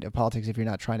 what's the point of politics if you're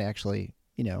not trying to actually,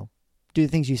 do the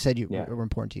things you said were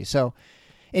important to you? So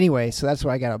anyway, so that's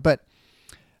why I got out. But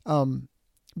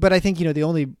I think,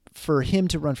 for him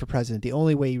to run for president, the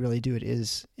only way you really do it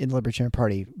is in the Libertarian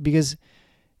Party, because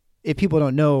if people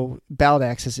don't know, ballot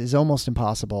access is almost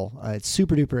impossible. It's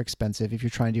super duper expensive if you're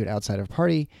trying to do it outside of a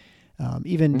party.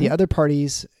 Even the other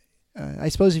parties, I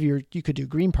suppose if you could do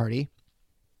Green Party,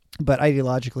 but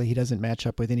ideologically he doesn't match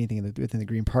up with anything within the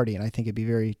Green Party. And I think it'd be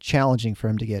very challenging for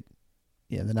him to get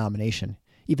the nomination,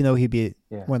 even though he'd be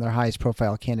one of their highest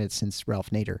profile candidates since Ralph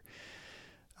Nader.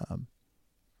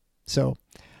 So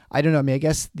I don't know. I mean, I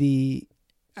guess the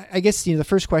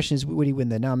first question is, would he win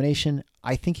the nomination?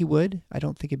 I think he would. I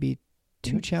don't think it'd be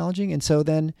too challenging. And so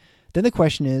then the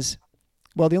question is,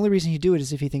 well, the only reason he'd do it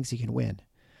is if he thinks he can win.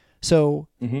 So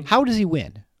how does he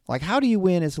win? Like, how do you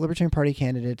win as a Libertarian Party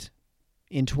candidate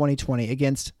in 2020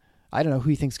 against, I don't know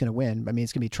who you think's going to win. I mean,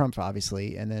 it's going to be Trump,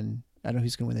 obviously. And then I don't know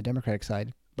who's going to win the Democratic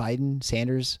side. Biden,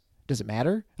 Sanders, does it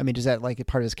matter? I mean, does that like a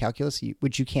part of his calculus,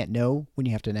 which you can't know when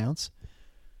you have to announce?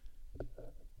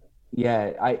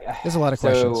 Yeah, there's a lot of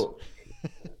questions.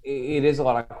 It is a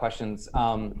lot of questions.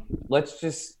 Let's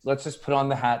just put on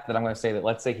the hat that I'm going to say that,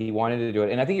 let's say he wanted to do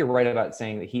it. And I think you're right about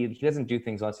saying that he doesn't do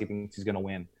things unless he thinks he's going to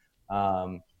win.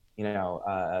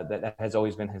 That has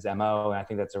always been his MO. And I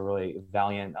think that's a really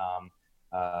valiant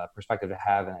perspective to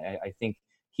have. And I think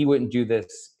he wouldn't do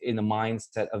this in the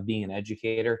mindset of being an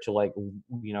educator to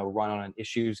run on an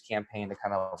issues campaign to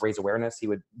kind of raise awareness. He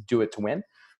would do it to win.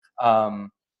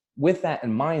 With that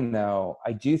in mind, though,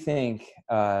 I do think,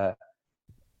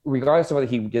 regardless of whether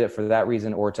he did it for that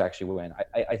reason or to actually win,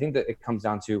 I think that it comes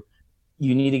down to,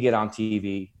 you need to get on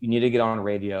TV, you need to get on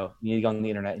radio, you need to get on the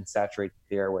internet and saturate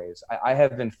the airwaves. I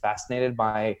have been fascinated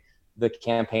by the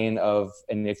campaign of,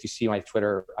 and if you see my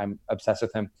Twitter, I'm obsessed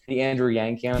with him, the Andrew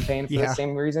Yang campaign for the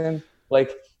same reason.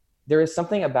 Like, there is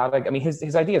something about it. I mean,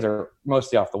 his ideas are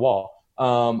mostly off the wall.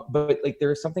 But like,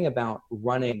 there is something about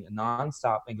running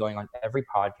nonstop and going on every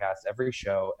podcast, every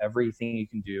show, everything you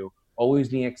can do, always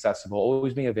being accessible,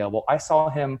 always being available. I saw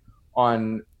him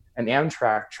on an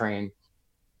Amtrak train,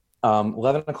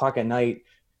 11 o'clock at night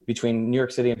between New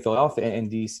York City and Philadelphia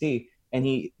and DC. And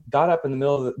he got up in the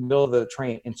middle of the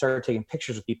train and started taking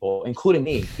pictures of people, including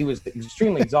me. He was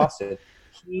extremely exhausted.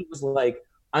 He was like,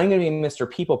 I'm going to be Mr.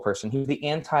 People person. He was the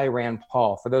anti-Rand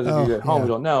Paul. For those of you at home who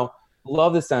don't know,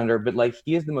 love the senator, but like,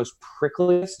 he is the most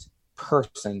prickliest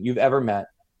person you've ever met.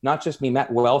 Not just me,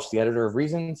 Matt Welch, the editor of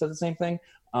Reason, said the same thing.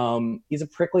 He's a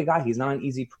prickly guy. He's not an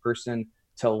easy person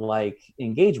to like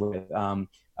engage with. I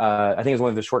think it's one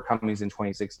of the shortcomings in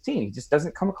 2016. He just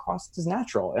doesn't come across as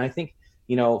natural. And I think,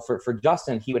 for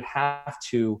Justin, he would have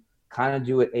to kind of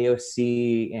do what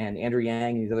AOC and Andrew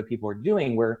Yang and these other people are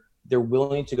doing, where they're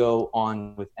willing to go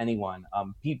on with anyone.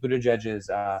 Pete Buttigieg's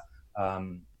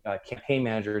campaign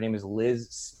manager, her name is Liz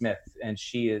Smith, and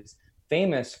she is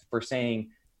famous for saying,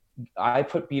 I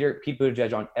put Pete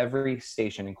Buttigieg on every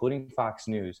station, including Fox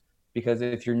News, because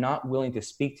if you're not willing to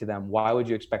speak to them, why would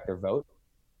you expect their vote?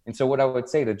 And so what I would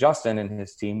say to Justin and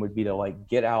his team would be to like,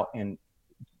 get out and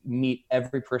meet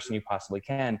every person you possibly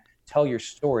can, tell your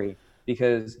story,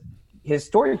 because his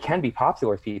story can be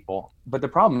popular with people, but the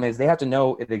problem is they have to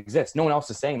know it exists. No one else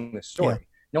is saying this story. Yeah.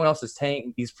 No one else is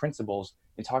saying these principles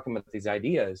and talking about these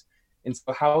ideas. And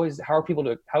so how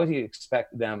do you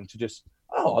expect them to just,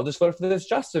 I'll just vote for this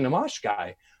Justin Amash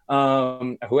guy,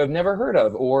 who I've never heard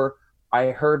of, or I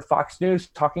heard Fox News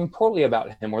talking poorly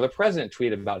about him, or the president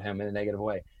tweeted about him in a negative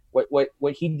way.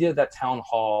 What he did at that town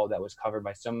hall that was covered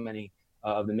by so many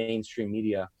of the mainstream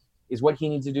media is what he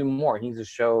needs to do more. He needs to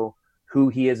show who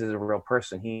he is as a real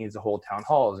person. He needs to hold town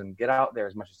halls and get out there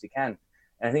as much as he can.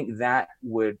 And I think that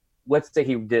would, let's say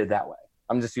he did it that way.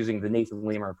 I'm just using the Nathan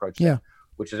Leamer approach,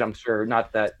 which is, I'm sure,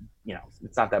 not that,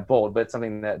 it's not that bold, but it's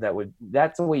something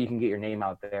that's the way you can get your name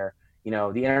out there. The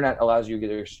internet allows you to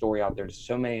get your story out there to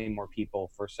so many more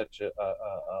people for such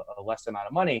a less amount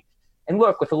of money. And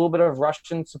look, with a little bit of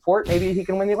Russian support, maybe he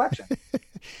can win the election.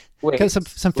 Because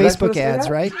some Facebook ads,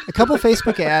 right? A couple of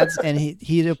Facebook ads, and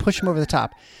he'd push him over the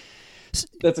top.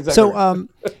 That's exactly right.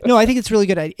 No, I think it's really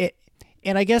good.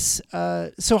 And I guess,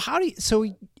 as a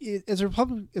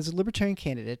Libertarian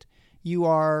candidate, you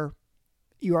are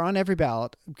on every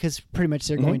ballot, because pretty much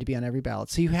they're going to be on every ballot.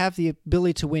 So you have the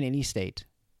ability to win any state,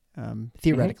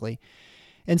 theoretically.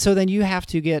 And so then you have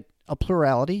to get a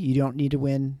plurality. You don't need to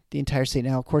win the entire state.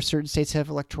 Now, of course, certain states have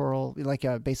electoral,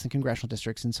 based on congressional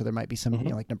districts, and so there might be some,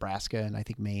 like Nebraska, and I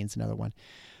think Maine's another one.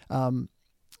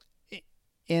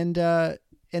 And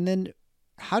then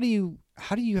how do you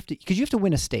have to, because you have to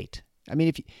win a state. I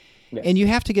mean, and you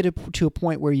have to get to a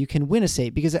point where you can win a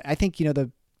state, because I think,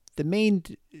 the main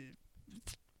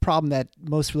problem that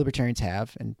most libertarians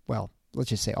have, and well, let's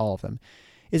just say all of them,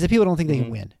 is that people don't think they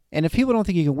can win. And if people don't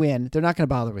think you can win, they're not going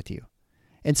to bother with you.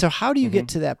 And so how do you get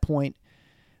to that point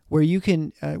where you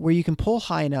can pull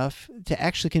high enough to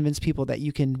actually convince people that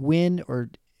you can win,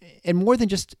 and more than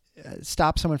just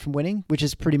stop someone from winning, which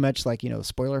is pretty much like,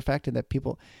 spoiler effect, and that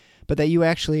people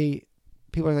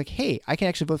are like, hey, I can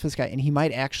actually vote for this guy and he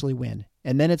might actually win.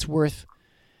 And then it's worth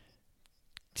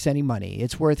sending money.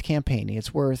 It's worth campaigning.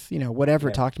 It's worth,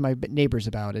 whatever, talk to my neighbors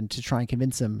about, and to try and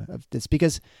convince them of this.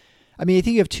 Because, I mean, I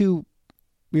think you're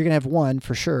going to have one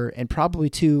for sure, and probably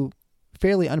two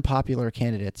fairly unpopular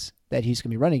candidates that he's going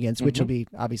to be running against, which will be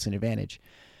obviously an advantage.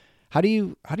 How do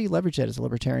you leverage that as a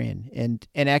libertarian and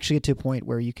actually get to a point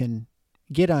where you can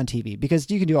get on TV? Because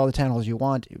you can do all the town halls you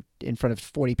want in front of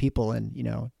 40 people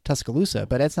in, Tuscaloosa,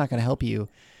 but that's not going to help you,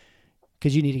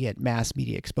 because you need to get mass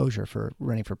media exposure for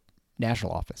running for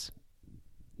national office.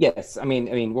 Yes. I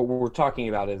mean, what we're talking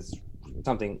about is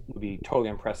something would be totally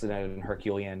unprecedented and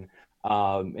Herculean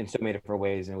in so many different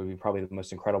ways, and it would be probably the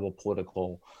most incredible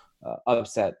political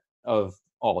upset of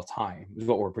all time is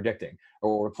what we're predicting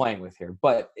or what we're playing with here.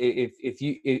 But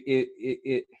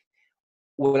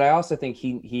what I also think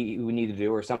he would need to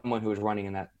do, or someone who is running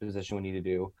in that position would need to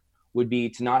do, would be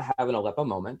to not have an Aleppo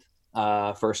moment,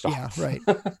 first off. Yeah, right.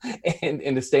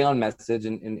 and to stay on message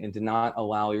and to not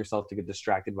allow yourself to get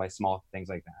distracted by small things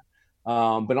like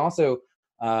that. But also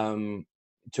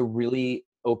to really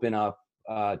open up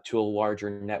to a larger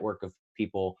network of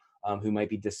people who might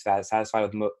be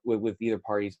dissatisfied with either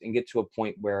parties, and get to a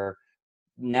point where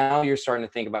now you're starting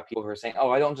to think about people who are saying, oh,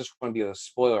 I don't just want to be a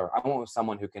spoiler. I want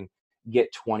someone who can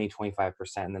get 20-25%,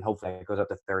 and then hopefully it goes up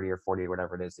to 30 or 40 or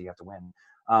whatever it is that you have to win.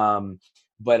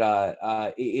 But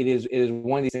it is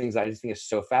one of these things that I just think is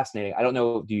so fascinating. I don't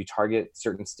know, do you target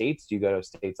certain states? Do you go to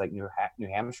states like New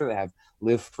Hampshire that have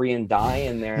live free and die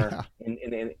in their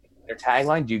in their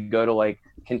tagline? Do you go to like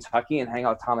Kentucky and hang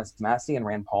out with Thomas Massey and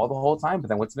Rand Paul the whole time? But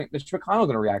then what's Mr. McConnell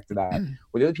going to react to that?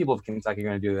 What the other people of Kentucky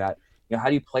going to do that? You know, how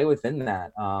do you play within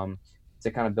that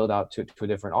to kind of build out to a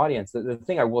different audience? The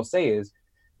thing I will say is,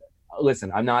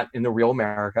 listen, I'm not in the real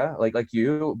America like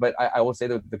you, but I will say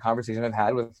that the conversation I've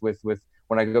had with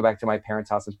when I go back to my parents'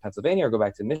 house in Pennsylvania or go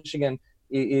back to Michigan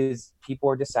is people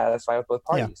are dissatisfied with both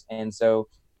parties. Yeah. And so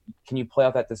can you play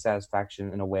out that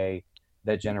dissatisfaction in a way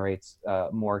that generates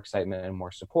more excitement and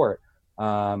more support?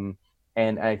 And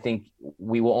I think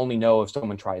we will only know if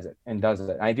someone tries it and does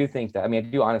it. And I do think that, I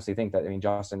do honestly think that,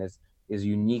 Justin is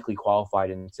uniquely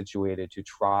qualified and situated to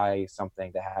try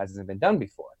something that hasn't been done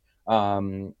before.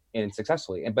 And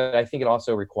successfully. But I think it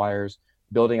also requires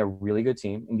building a really good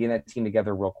team and getting that team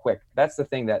together real quick. That's the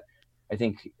thing that I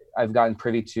think I've gotten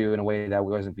privy to in a way that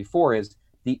wasn't before, is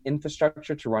the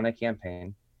infrastructure to run a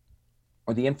campaign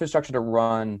or the infrastructure to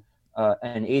run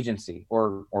an agency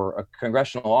or a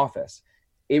congressional office.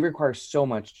 It requires so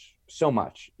much.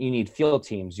 You need field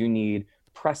teams, you need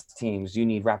press teams, you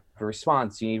need rapid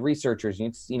response, you need researchers,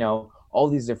 you need, all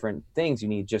these different things. You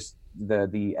need just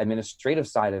the administrative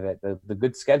side of it, the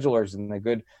good schedulers and the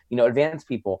good, advanced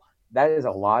people. That is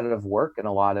a lot of work and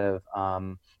a lot of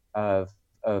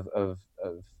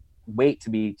weight to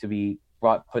be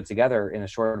put together in a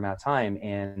short amount of time.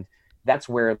 And that's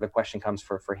where the question comes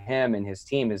for him and his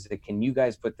team is that, can you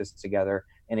guys put this together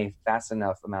in a fast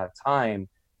enough amount of time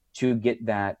to get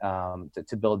that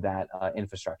to build that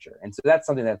infrastructure? And so that's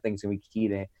something that I think is going to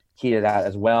be key to that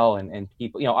as well. And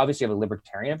people, obviously you have a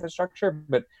libertarian infrastructure,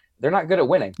 but they're not good at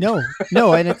winning. No.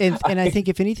 And I think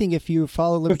if anything, if you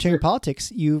follow libertarian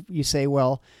politics, you say,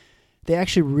 well, they're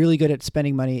actually really good at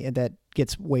spending money that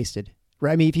gets wasted,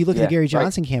 right? If you look at the Gary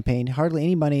Johnson campaign, hardly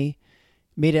any money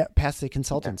made it past the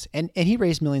consultants, and he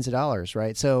raised millions of dollars,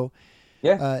 right? So,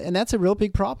 and that's a real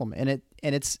big problem. And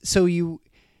it's so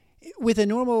with a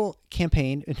normal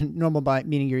campaign, normal by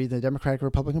meaning you're either the Democratic or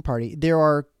Republican Party, there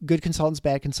are good consultants,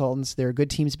 bad consultants. There are good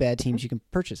teams, bad teams you can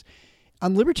purchase.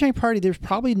 On the Libertarian Party, there's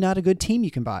probably not a good team you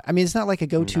can buy. It's not like a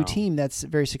go-to team that's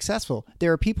very successful.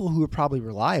 There are people who are probably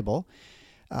reliable,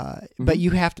 but you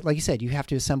have to, like you said, you have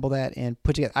to assemble that and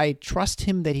put together. I trust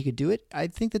him that he could do it. I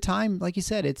think the time, like you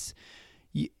said,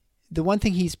 the one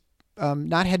thing he's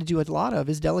not had to do a lot of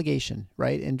is delegation,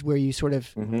 right? And where you sort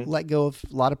of let go of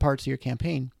a lot of parts of your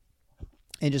campaign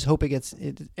and just hope it gets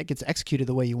executed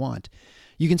the way you want.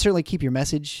 You can certainly keep your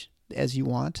message as you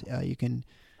want.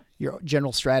 Your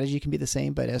general strategy can be the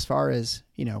same, but as far as,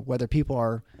 whether people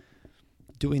are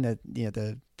doing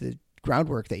the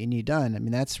groundwork that you need done,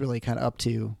 that's really kind of up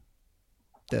to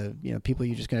the, people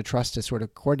you're just going to trust to sort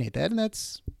of coordinate that. And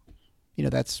that's,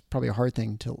 that's probably a hard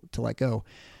thing to let go.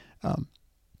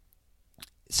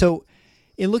 So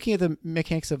in looking at the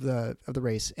mechanics of the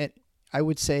race, and I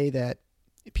would say that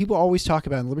people always talk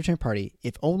about in the Libertarian Party,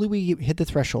 if only we hit the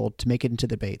threshold to make it into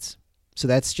debates. So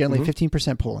that's generally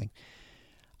 15% polling.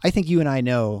 I think you and I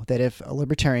know that if a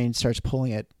libertarian starts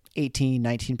polling at 18,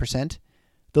 19%,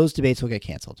 those debates will get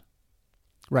canceled.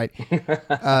 Right.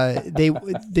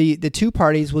 The two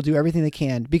parties will do everything they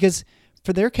can because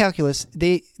for their calculus,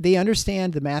 they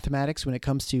understand the mathematics when it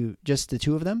comes to just the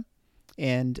two of them.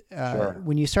 And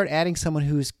when you start adding someone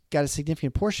who's got a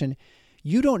significant portion,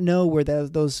 you don't know where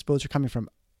those votes are coming from.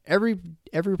 Every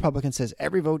Republican says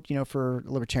every vote, for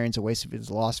libertarians a waste of it is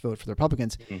a lost vote for the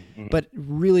Republicans, but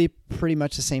really pretty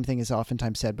much the same thing is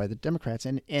oftentimes said by the Democrats.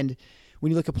 And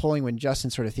when you look at polling, when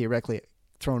Justin's sort of theoretically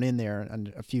thrown in there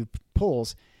on a few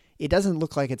polls, it doesn't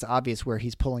look like it's obvious where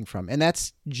he's pulling from. And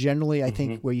that's generally, I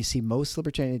think, where you see most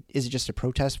libertarian. Is it just a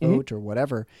protest vote or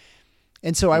whatever?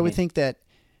 And so I would think that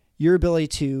your ability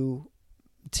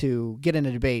to get in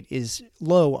a debate is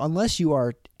low unless you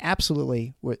are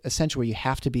absolutely essentially where you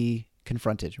have to be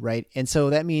confronted, right? And so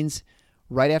that means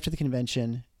right after the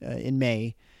convention in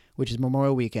May, which is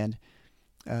Memorial Weekend,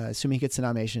 assuming he gets the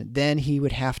nomination, then he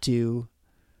would have to,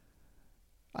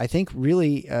 I think,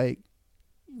 really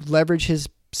leverage his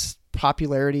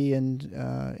popularity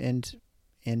and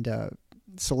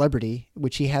celebrity,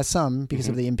 which he has some because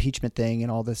of the impeachment thing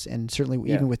and all this, and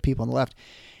certainly even with people on the left,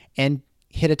 and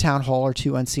hit a town hall or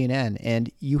two on CNN.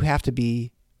 And you have to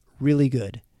be really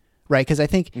good, right? Because I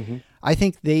think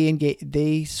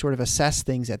they sort of assess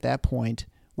things at that point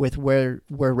with where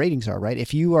ratings are, right?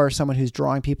 If you are someone who's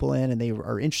drawing people in and they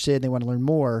are interested and they want to learn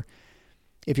more,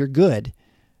 if you're good,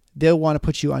 they'll want to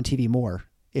put you on TV more.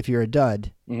 If you're a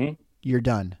dud, you're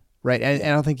done, right? And I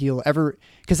don't think you'll ever,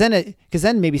 because then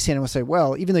maybe CNN will say,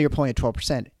 well, even though you're polling at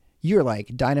 12%, you're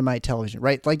like dynamite television,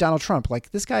 right? Like Donald Trump,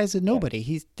 like this guy is a nobody. Yeah.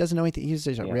 He doesn't know anything. He's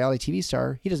a reality TV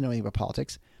star. He doesn't know anything about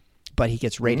politics, but he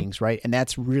gets ratings, right? And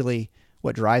that's really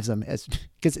what drives them,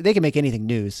 because they can make anything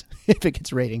news if it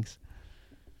gets ratings.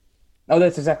 Oh,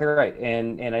 that's exactly right.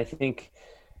 And I think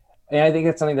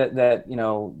that's something that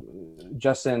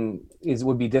Justin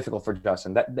would be difficult for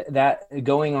Justin. That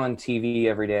going on TV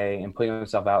every day and putting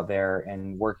himself out there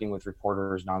and working with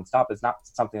reporters nonstop is not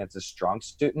something that's a strong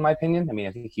suit, in my opinion. I mean,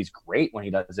 I think he's great when he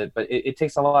does it, but it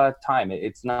takes a lot of time.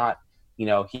 It's not,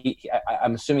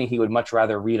 I'm assuming he would much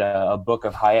rather read a book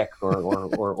of Hayek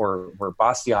or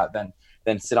Bastiat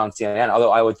than sit on CNN.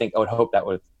 Although I would hope that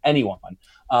with anyone.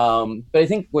 But I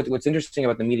think what's interesting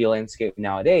about the media landscape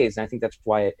nowadays, and I think that's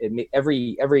why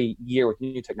every year with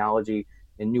new technology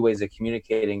and new ways of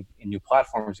communicating and new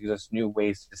platforms gives us new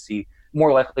ways to see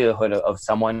more likelihood of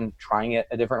someone trying it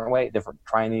a different way,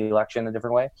 trying the election a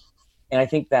different way. And I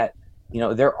think that,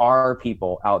 there are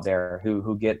people out there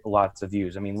who get lots of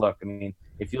views. I mean,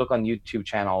 if you look on YouTube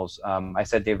channels, I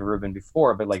said David Rubin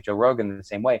before, but like Joe Rogan the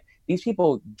same way, these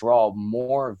people draw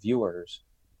more viewers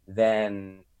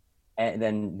than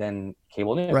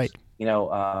cable news. Right. The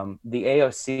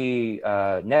AOC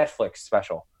Netflix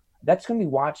special, that's going to be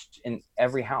watched in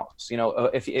every house.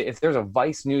 If there's a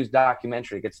Vice News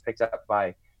documentary that gets picked up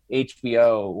by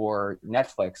HBO or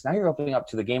Netflix, now you're opening up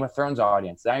to the Game of Thrones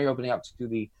audience. Now you're opening up to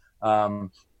the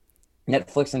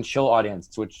Netflix and chill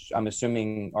audience, which I'm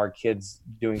assuming are kids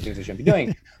doing things they shouldn't be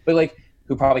doing, but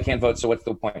who probably can't vote. So what's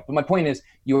the point? But my point is,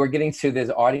 you are getting to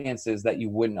these audiences that you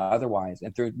wouldn't otherwise,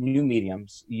 and through new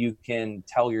mediums, you can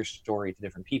tell your story to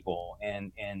different people.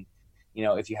 And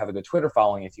if you have a good Twitter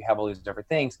following, if you have all these different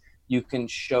things, you can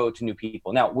show to new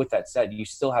people. Now, with that said, you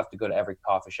still have to go to every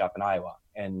coffee shop in Iowa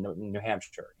and New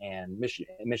Hampshire and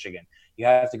Michigan. You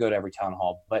have to go to every town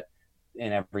hall, but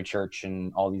in every church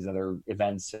and all these other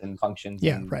events and functions,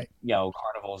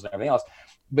 carnivals and everything else.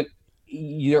 But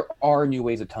there are new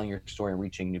ways of telling your story and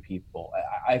reaching new people.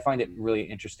 I find it really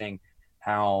interesting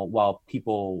how, while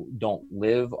people don't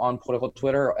live on political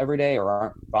Twitter every day or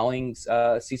aren't following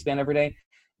C-SPAN every day,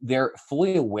 they're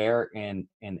fully aware and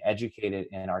educated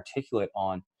and articulate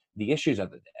on the issues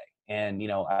of the day. And,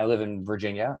 I live in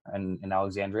Virginia and in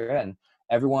Alexandria, and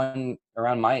everyone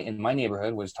around in my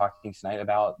neighborhood was talking tonight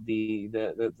about the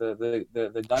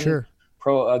gun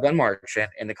pro gun march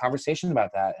and the conversation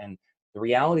about that and the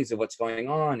realities of what's going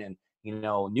on and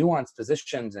nuanced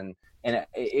positions and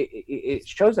it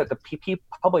shows that the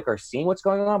public are seeing what's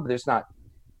going on, but they're not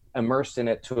immersed in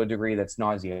it to a degree that's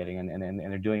nauseating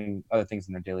and they're doing other things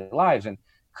in their daily lives. And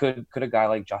could a guy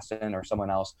like Justin or someone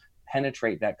else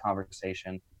penetrate that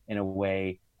conversation in a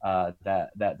way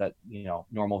that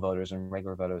normal voters and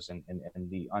regular voters and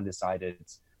the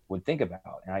undecideds would think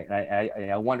about?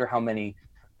 And I wonder how many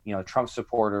Trump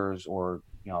supporters or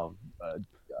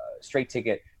straight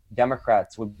ticket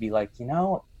Democrats would be like,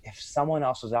 if someone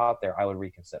else was out there, I would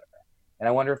reconsider. And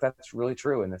I wonder if that's really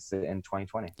true in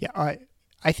 2020. Yeah,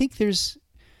 I think there's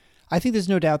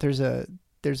no doubt there's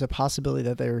a possibility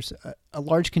that there's a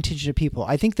large contingent of people.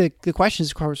 I think the question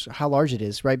is, of course, how large it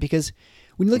is, right? Because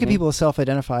when you look at people who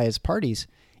self-identify as parties,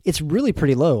 it's really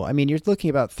pretty low. I mean, you're looking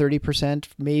about 30%,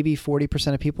 maybe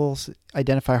 40% of people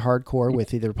identify hardcore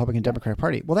with either Republican or Democratic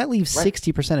Party. Well, that leaves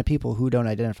 60% of people who don't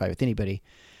identify with anybody.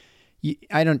 You're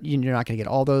not going to get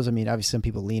all those. I mean, obviously some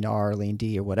people lean R, lean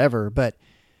D or whatever, but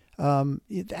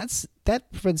that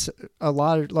presents a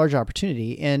large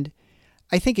opportunity. And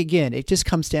I think, again, it just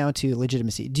comes down to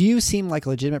legitimacy. Do you seem like a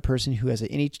legitimate person who has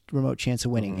any remote chance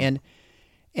of winning? And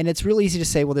it's really easy to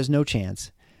say, well, there's no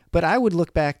chance. But I would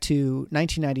look back to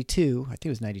 1992, I think it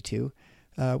was 92,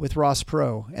 with Ross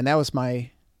Perot. And that was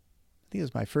I think it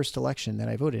was my first election that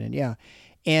I voted in. Yeah.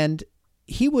 And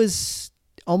he was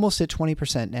almost at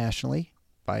 20% nationally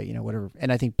by, whatever.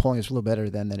 And I think polling is a little better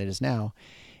then than it is now.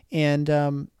 And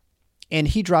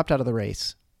he dropped out of the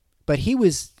race, but he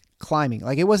was climbing.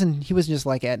 Like he wasn't just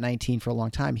like at 19 for a long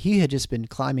time. He had just been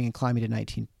climbing to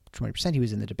 19 20%. He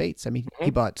was in the debates. I mean,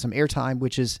 he bought some airtime,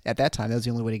 which is at that time, that was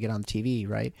the only way to get on the TV,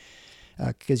 right?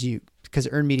 Because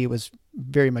earned media was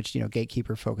very much,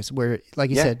 gatekeeper focused, where, like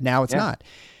you said, now it's not.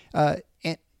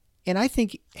 And I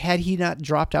think had he not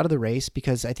dropped out of the race,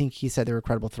 because I think he said there were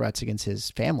credible threats against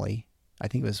his family, I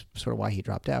think it was sort of why he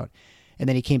dropped out. And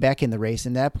then he came back in the race.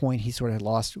 And at that point, he sort of had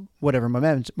lost whatever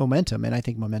momentum. And I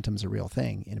think momentum is a real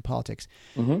thing in politics.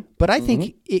 But I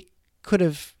think it could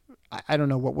have, I don't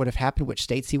know what would have happened, which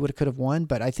states he could have won,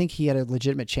 but I think he had a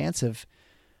legitimate chance of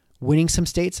winning some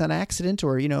states on accident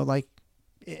or,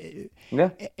 And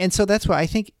so that's why I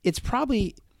think it's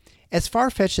probably as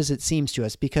far-fetched as it seems to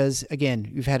us, because again,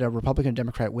 you've had a Republican and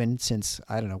Democrat win since,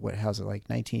 I don't know, how's it, like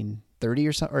 1930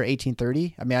 or something, or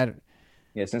 1830? I mean,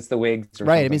 since the Whigs.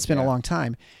 Right. I mean, it's been a long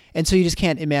time. And so you just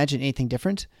can't imagine anything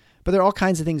different. But there are all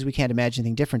kinds of things we can't imagine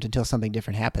anything different until something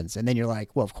different happens. And then you're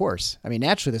like, well, of course. I mean,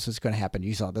 naturally, this was going to happen.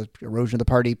 You saw the erosion of the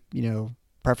party,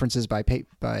 preferences by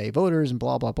voters and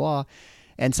blah, blah, blah.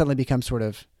 And suddenly becomes sort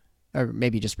of, or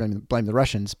maybe just blame the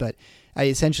Russians. But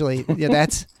essentially,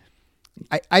 that's,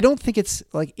 I don't think it's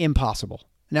like impossible.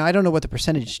 Now, I don't know what the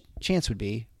percentage chance would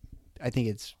be. I think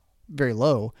it's very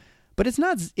low. But it's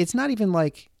not even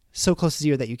like so close to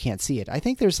zero that you can't see it. I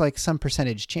think there's like some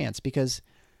percentage chance because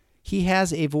he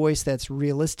has a voice that's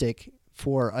realistic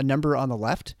for a number on the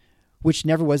left, which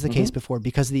never was the case before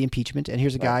because of the impeachment. And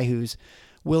here's a guy who's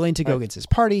willing to go against his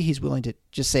party. He's willing to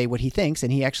just say what he thinks.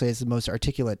 And he actually has the most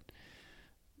articulate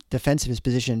defense of his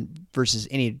position versus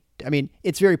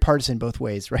it's very partisan both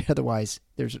ways, right? Otherwise,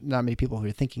 there's not many people who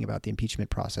are thinking about the impeachment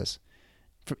process,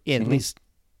 at least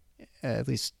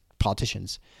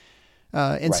politicians.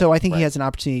 So I think he has an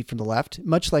opportunity from the left,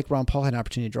 much like Ron Paul had an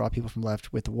opportunity to draw people from the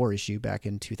left with the war issue back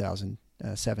in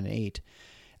 2007 and 8.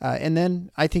 And then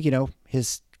I think,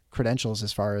 his credentials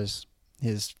as far as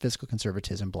his fiscal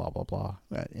conservatism, blah, blah, blah,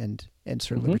 and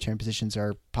sort of libertarian positions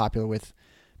are popular with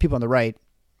people on the right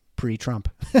pre-Trump.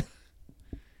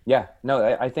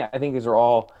 I think these are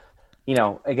all,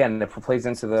 again, it plays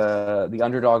into the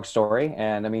underdog story.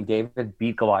 And I mean, David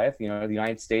beat Goliath. The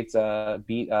United States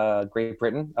beat Great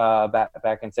Britain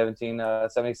back in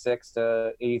 1776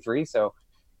 to 83. So,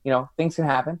 things can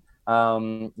happen.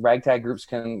 Ragtag groups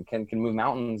can move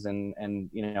mountains, and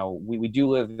we do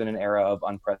live in an era of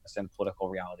unprecedented political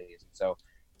realities. So,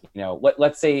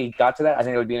 let's say he got to that. I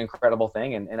think it would be an incredible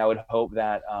thing, and I would hope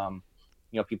that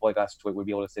people like us would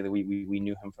be able to say that we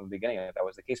knew him from the beginning, if that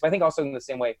was the case. But I think also in the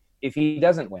same way, if he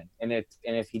doesn't win, and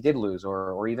if he did lose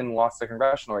or even lost the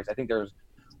congressional race, I think there's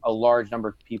a large number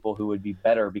of people who would be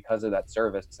better because of that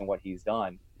service and what he's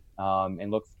done,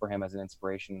 and look for him as an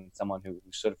inspiration, someone who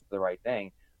stood for the right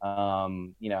thing.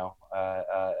 He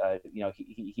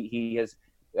has.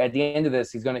 At the end of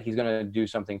this, he's gonna do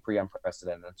something pretty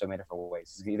unprecedented in so many different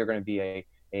ways. He's either going to be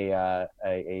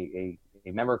a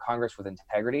member of Congress with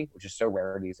integrity, which is so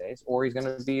rare these days, or he's going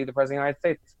to be the president of the United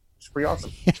States, which is pretty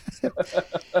awesome.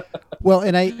 Well,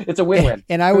 it's a win-win.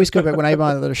 And I always go back when I'm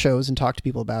on other shows and talk to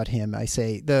people about him. I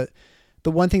say the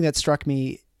one thing that struck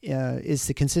me is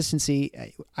the consistency.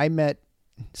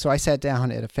 I sat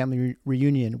down at a family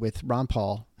reunion with Ron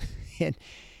Paul, and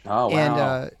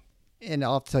and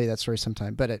I'll tell you that story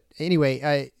sometime. But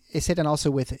anyway, I sat down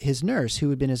also with his nurse, who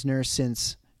had been his nurse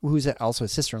who's also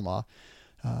his sister-in-law.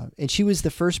 And she was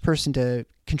the first person to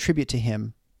contribute to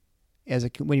him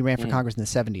when he ran for Congress in the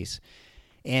 70s.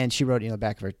 And she wrote, the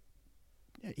back of her,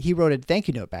 he wrote a thank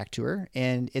you note back to her.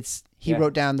 And he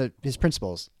wrote down his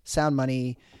principles, sound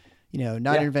money,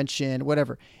 non-intervention,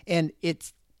 whatever. And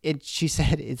she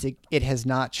said it has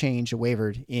not changed or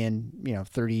wavered in,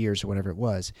 30 years or whatever it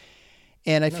was.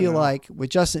 And I feel like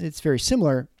with Justin, it's very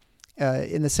similar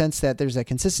in the sense that there's that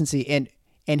consistency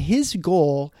and his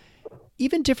goal,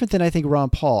 even different than I think Ron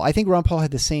Paul. I think Ron Paul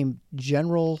had the same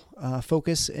general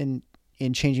focus in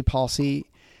changing policy,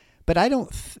 but I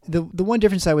don't. The one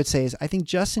difference I would say is I think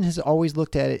Justin has always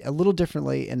looked at it a little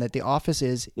differently, and that the office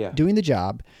is doing the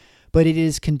job, but it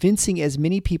is convincing as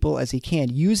many people as he can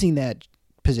using that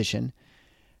position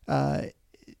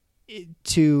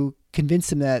to convince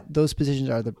them that those positions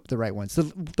are the right ones,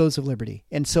 those of liberty.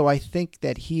 And so I think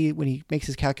that when he makes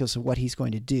his calculus of what he's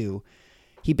going to do,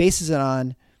 he bases it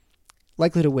on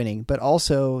likelihood of winning, but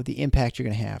also the impact you're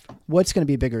going to have. What's going to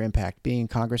be a bigger impact? Being in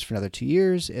Congress for another 2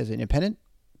 years as an independent?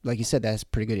 Like you said, that's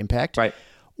pretty good impact. Right.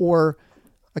 Or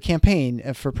a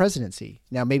campaign for presidency.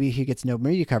 Now, maybe if he gets no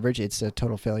media coverage, it's a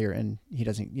total failure and he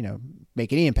doesn't,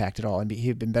 make any impact at all, and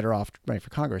he'd been better off running for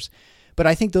Congress. But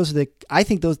I think that's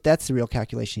the real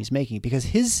calculation he's making, because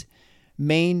his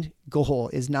main goal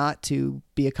is not to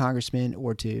be a congressman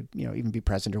or to, even be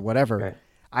president or whatever. Right.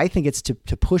 I think it's to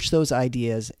push those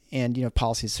ideas and,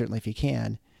 policies, certainly if he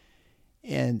can,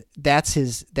 and that's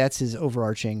his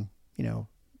overarching,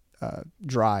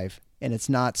 drive. And it's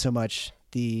not so much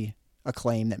the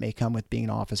acclaim that may come with being in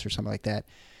office or something like that,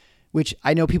 which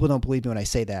I know people don't believe me when I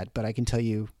say that, but I can tell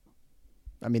you,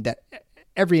 I mean, that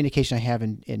every indication I have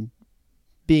in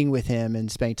being with him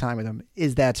and spending time with him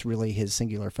is that's really his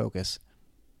singular focus.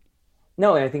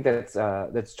 No, and I think that's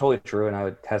totally true, and I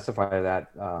would testify to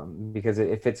that because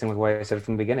it fits in with what I said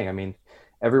from the beginning. I mean,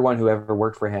 everyone who ever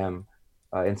worked for him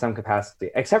in some capacity,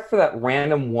 except for that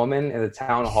random woman in the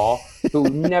town hall who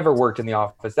never worked in the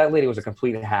office. That lady was a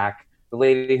complete hack. The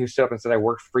lady who stood up and said, "I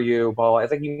worked for you," blah, blah.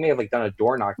 It's like you may have done a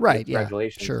door knock. Right. Yeah.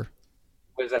 Congratulations. Sure.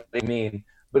 What does that mean?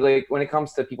 But when it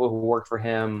comes to people who worked for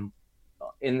him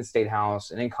in the State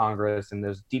House and in Congress, and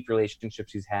those deep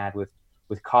relationships he's had with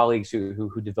colleagues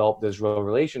who developed those real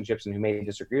relationships and who may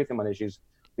disagree with him on issues,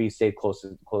 but he stayed close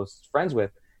friends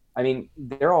with. I mean,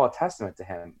 they're all a testament to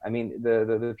him. I mean,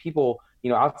 the people,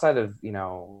 outside of,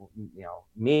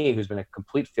 me, who's been a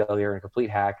complete failure and a complete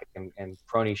hack and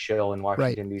crony shill in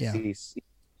Washington, right, D.C., yeah.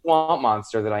 Swamp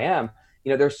monster that I am,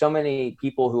 there's so many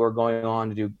people who are going on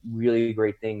to do really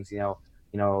great things.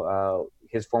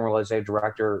 His former legislative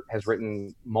director has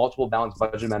written multiple balanced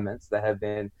budget amendments that have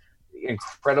been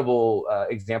incredible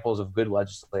examples of good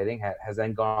legislating, has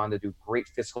then gone on to do great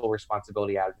fiscal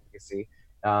responsibility advocacy.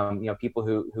 People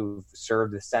who've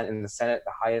served in the Senate,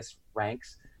 the highest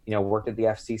ranks, worked at the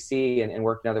FCC and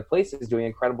worked in other places doing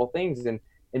incredible things and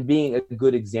being a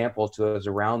good example to those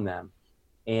around them.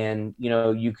 And,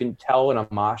 you can tell an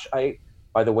Amashite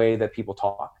by the way that people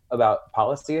talk about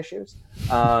policy issues.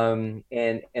 And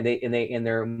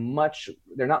they're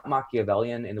not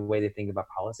Machiavellian in the way they think about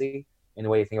policy, in the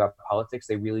way they think about politics.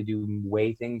 They really do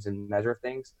weigh things and measure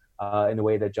things in the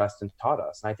way that Justin taught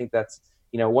us. And I think that's,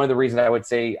 one of the reasons I would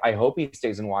say I hope he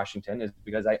stays in Washington is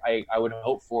because I would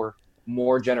hope for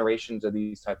more generations of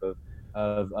these type of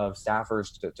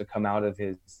staffers to come out of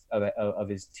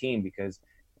his team, because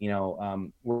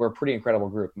we're a pretty incredible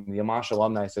group. The Amash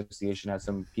Alumni Association has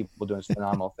some people doing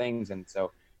phenomenal things, and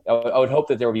so I would hope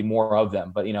that there would be more of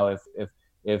them. But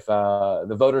if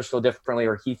the voters feel differently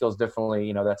or he feels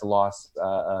differently, that's a loss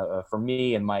for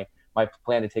me and my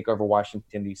plan to take over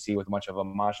Washington D.C. with a bunch of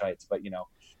Amashites. But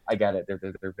I get it;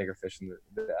 they're bigger fish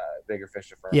bigger fish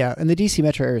to fry. Yeah, and the D.C.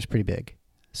 metro area is pretty big.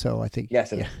 So I think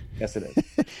yes, it is.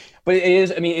 But it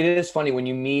is. I mean, it is funny when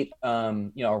you meet, a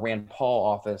Rand Paul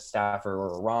office staffer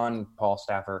or a Ron Paul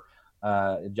staffer,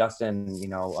 Justin,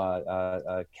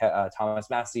 Thomas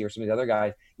Massey or some of the other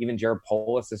guys, even Jared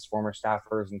Polis's former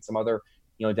staffers and some other,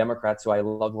 Democrats who I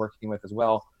loved working with as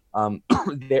well.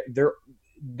 They're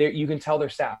you can tell their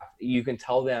staff. You can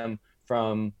tell them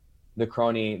from the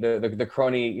crony, the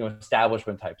crony,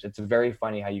 establishment types. It's very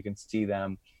funny how you can see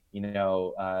them.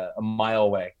 A mile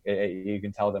away, you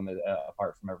can tell them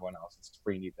apart from everyone else. It's a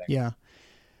pretty neat thing. Yeah.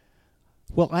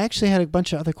 Well, I actually had a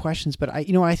bunch of other questions, but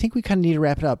I think we kind of need to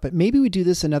wrap it up. But maybe we do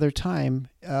this another time.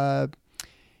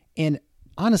 And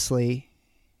honestly,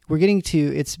 we're getting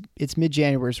to it's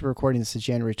mid-January, so we're recording this is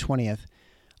January 20th.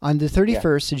 On the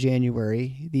 31st of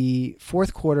January, the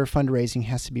fourth quarter fundraising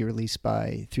has to be released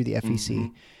through the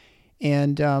FEC,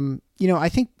 and I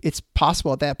think it's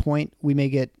possible at that point we may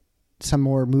get some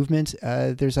more movement.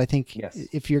 There's, I think,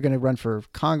 if you're going to run for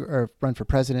run for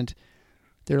president,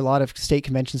 there are a lot of state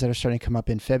conventions that are starting to come up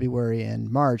in February and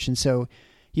March. And so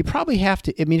you probably have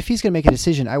to, I mean, if he's going to make a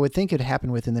decision, I would think it'd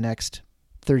happen within the next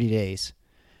 30 days.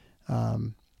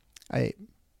 I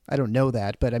don't know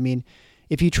that, but I mean,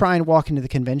 if you try and walk into the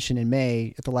convention in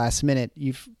May at the last minute,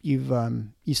 you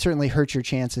certainly hurt your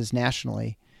chances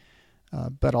nationally.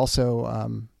 But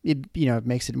also, it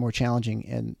makes it more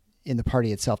challenging in the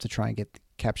party itself to try and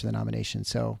capture the nomination.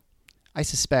 So I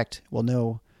suspect we'll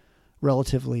know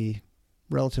relatively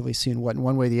soon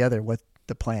one way or the other what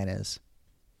the plan is.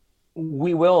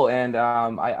 We will, and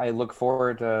I look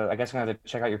forward to, I guess I'm going to have to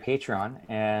check out your Patreon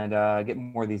and get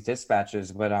more of these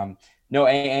dispatches. But no,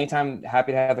 anytime,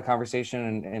 happy to have the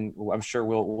conversation, and I'm sure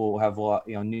we'll have a lot,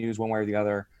 news one way or the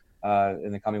other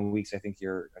in the coming weeks. I think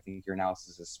your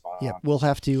analysis is spot on. Yeah, we'll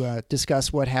have to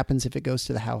discuss what happens if it goes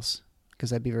to the House,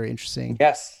 because that'd be very interesting.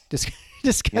 Yes.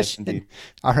 Discussion. Yes, indeed.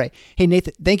 All right. Hey,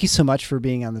 Nathan, thank you so much for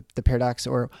being on the Paradox,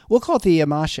 or we'll call it the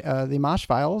Amash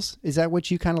Files. Is that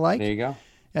what you kind of like? There you go.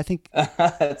 I think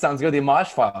that sounds good. The Amash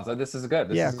Files. This is good.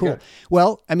 This is cool. Good.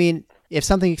 Well, I mean, if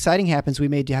something exciting happens, we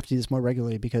may have to do this more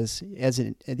regularly, because as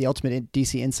the ultimate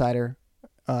DC insider,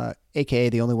 AKA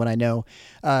the only one I know,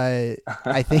 I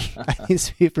think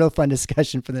it's a real fun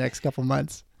discussion for the next couple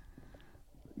months.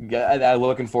 Yeah, I'm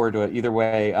looking forward to it. Either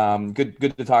way, good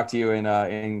to talk to you,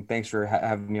 and thanks for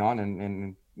having me on,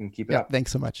 and keep it up.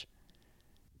 Thanks so much.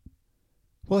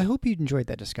 Well, I hope you enjoyed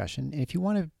that discussion, and if you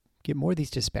want to get more of these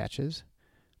dispatches,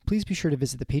 please be sure to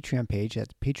visit the Patreon page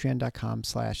at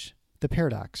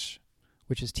patreon.com/theparadox,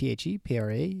 which is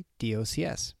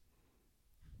THEPARADOCS.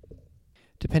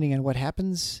 Depending on what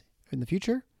happens in the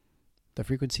future, the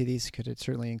frequency of these could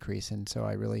certainly increase, and so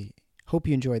I really hope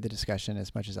you enjoyed the discussion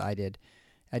as much as I did.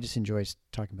 I just enjoy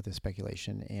talking about the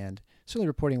speculation and certainly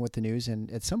reporting what the news,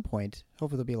 and at some point,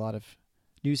 hopefully there'll be a lot of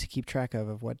news to keep track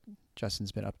of what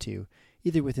Justin's been up to,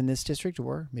 either within this district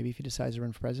or maybe if he decides to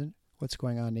run for president, what's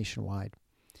going on nationwide.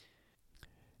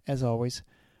 As always,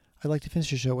 I'd like to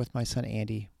finish the show with my son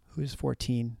Andy, who was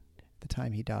 14 at the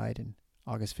time he died on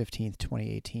August 15th,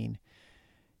 2018.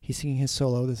 He's singing his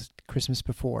solo, This Christmas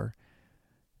Before,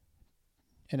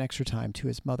 an extra time to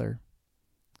his mother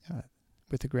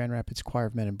with the Grand Rapids Choir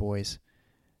of Men and Boys.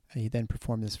 He then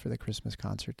performed this for the Christmas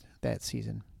concert that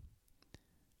season.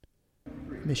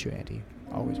 Miss you, Andy.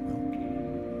 Always will.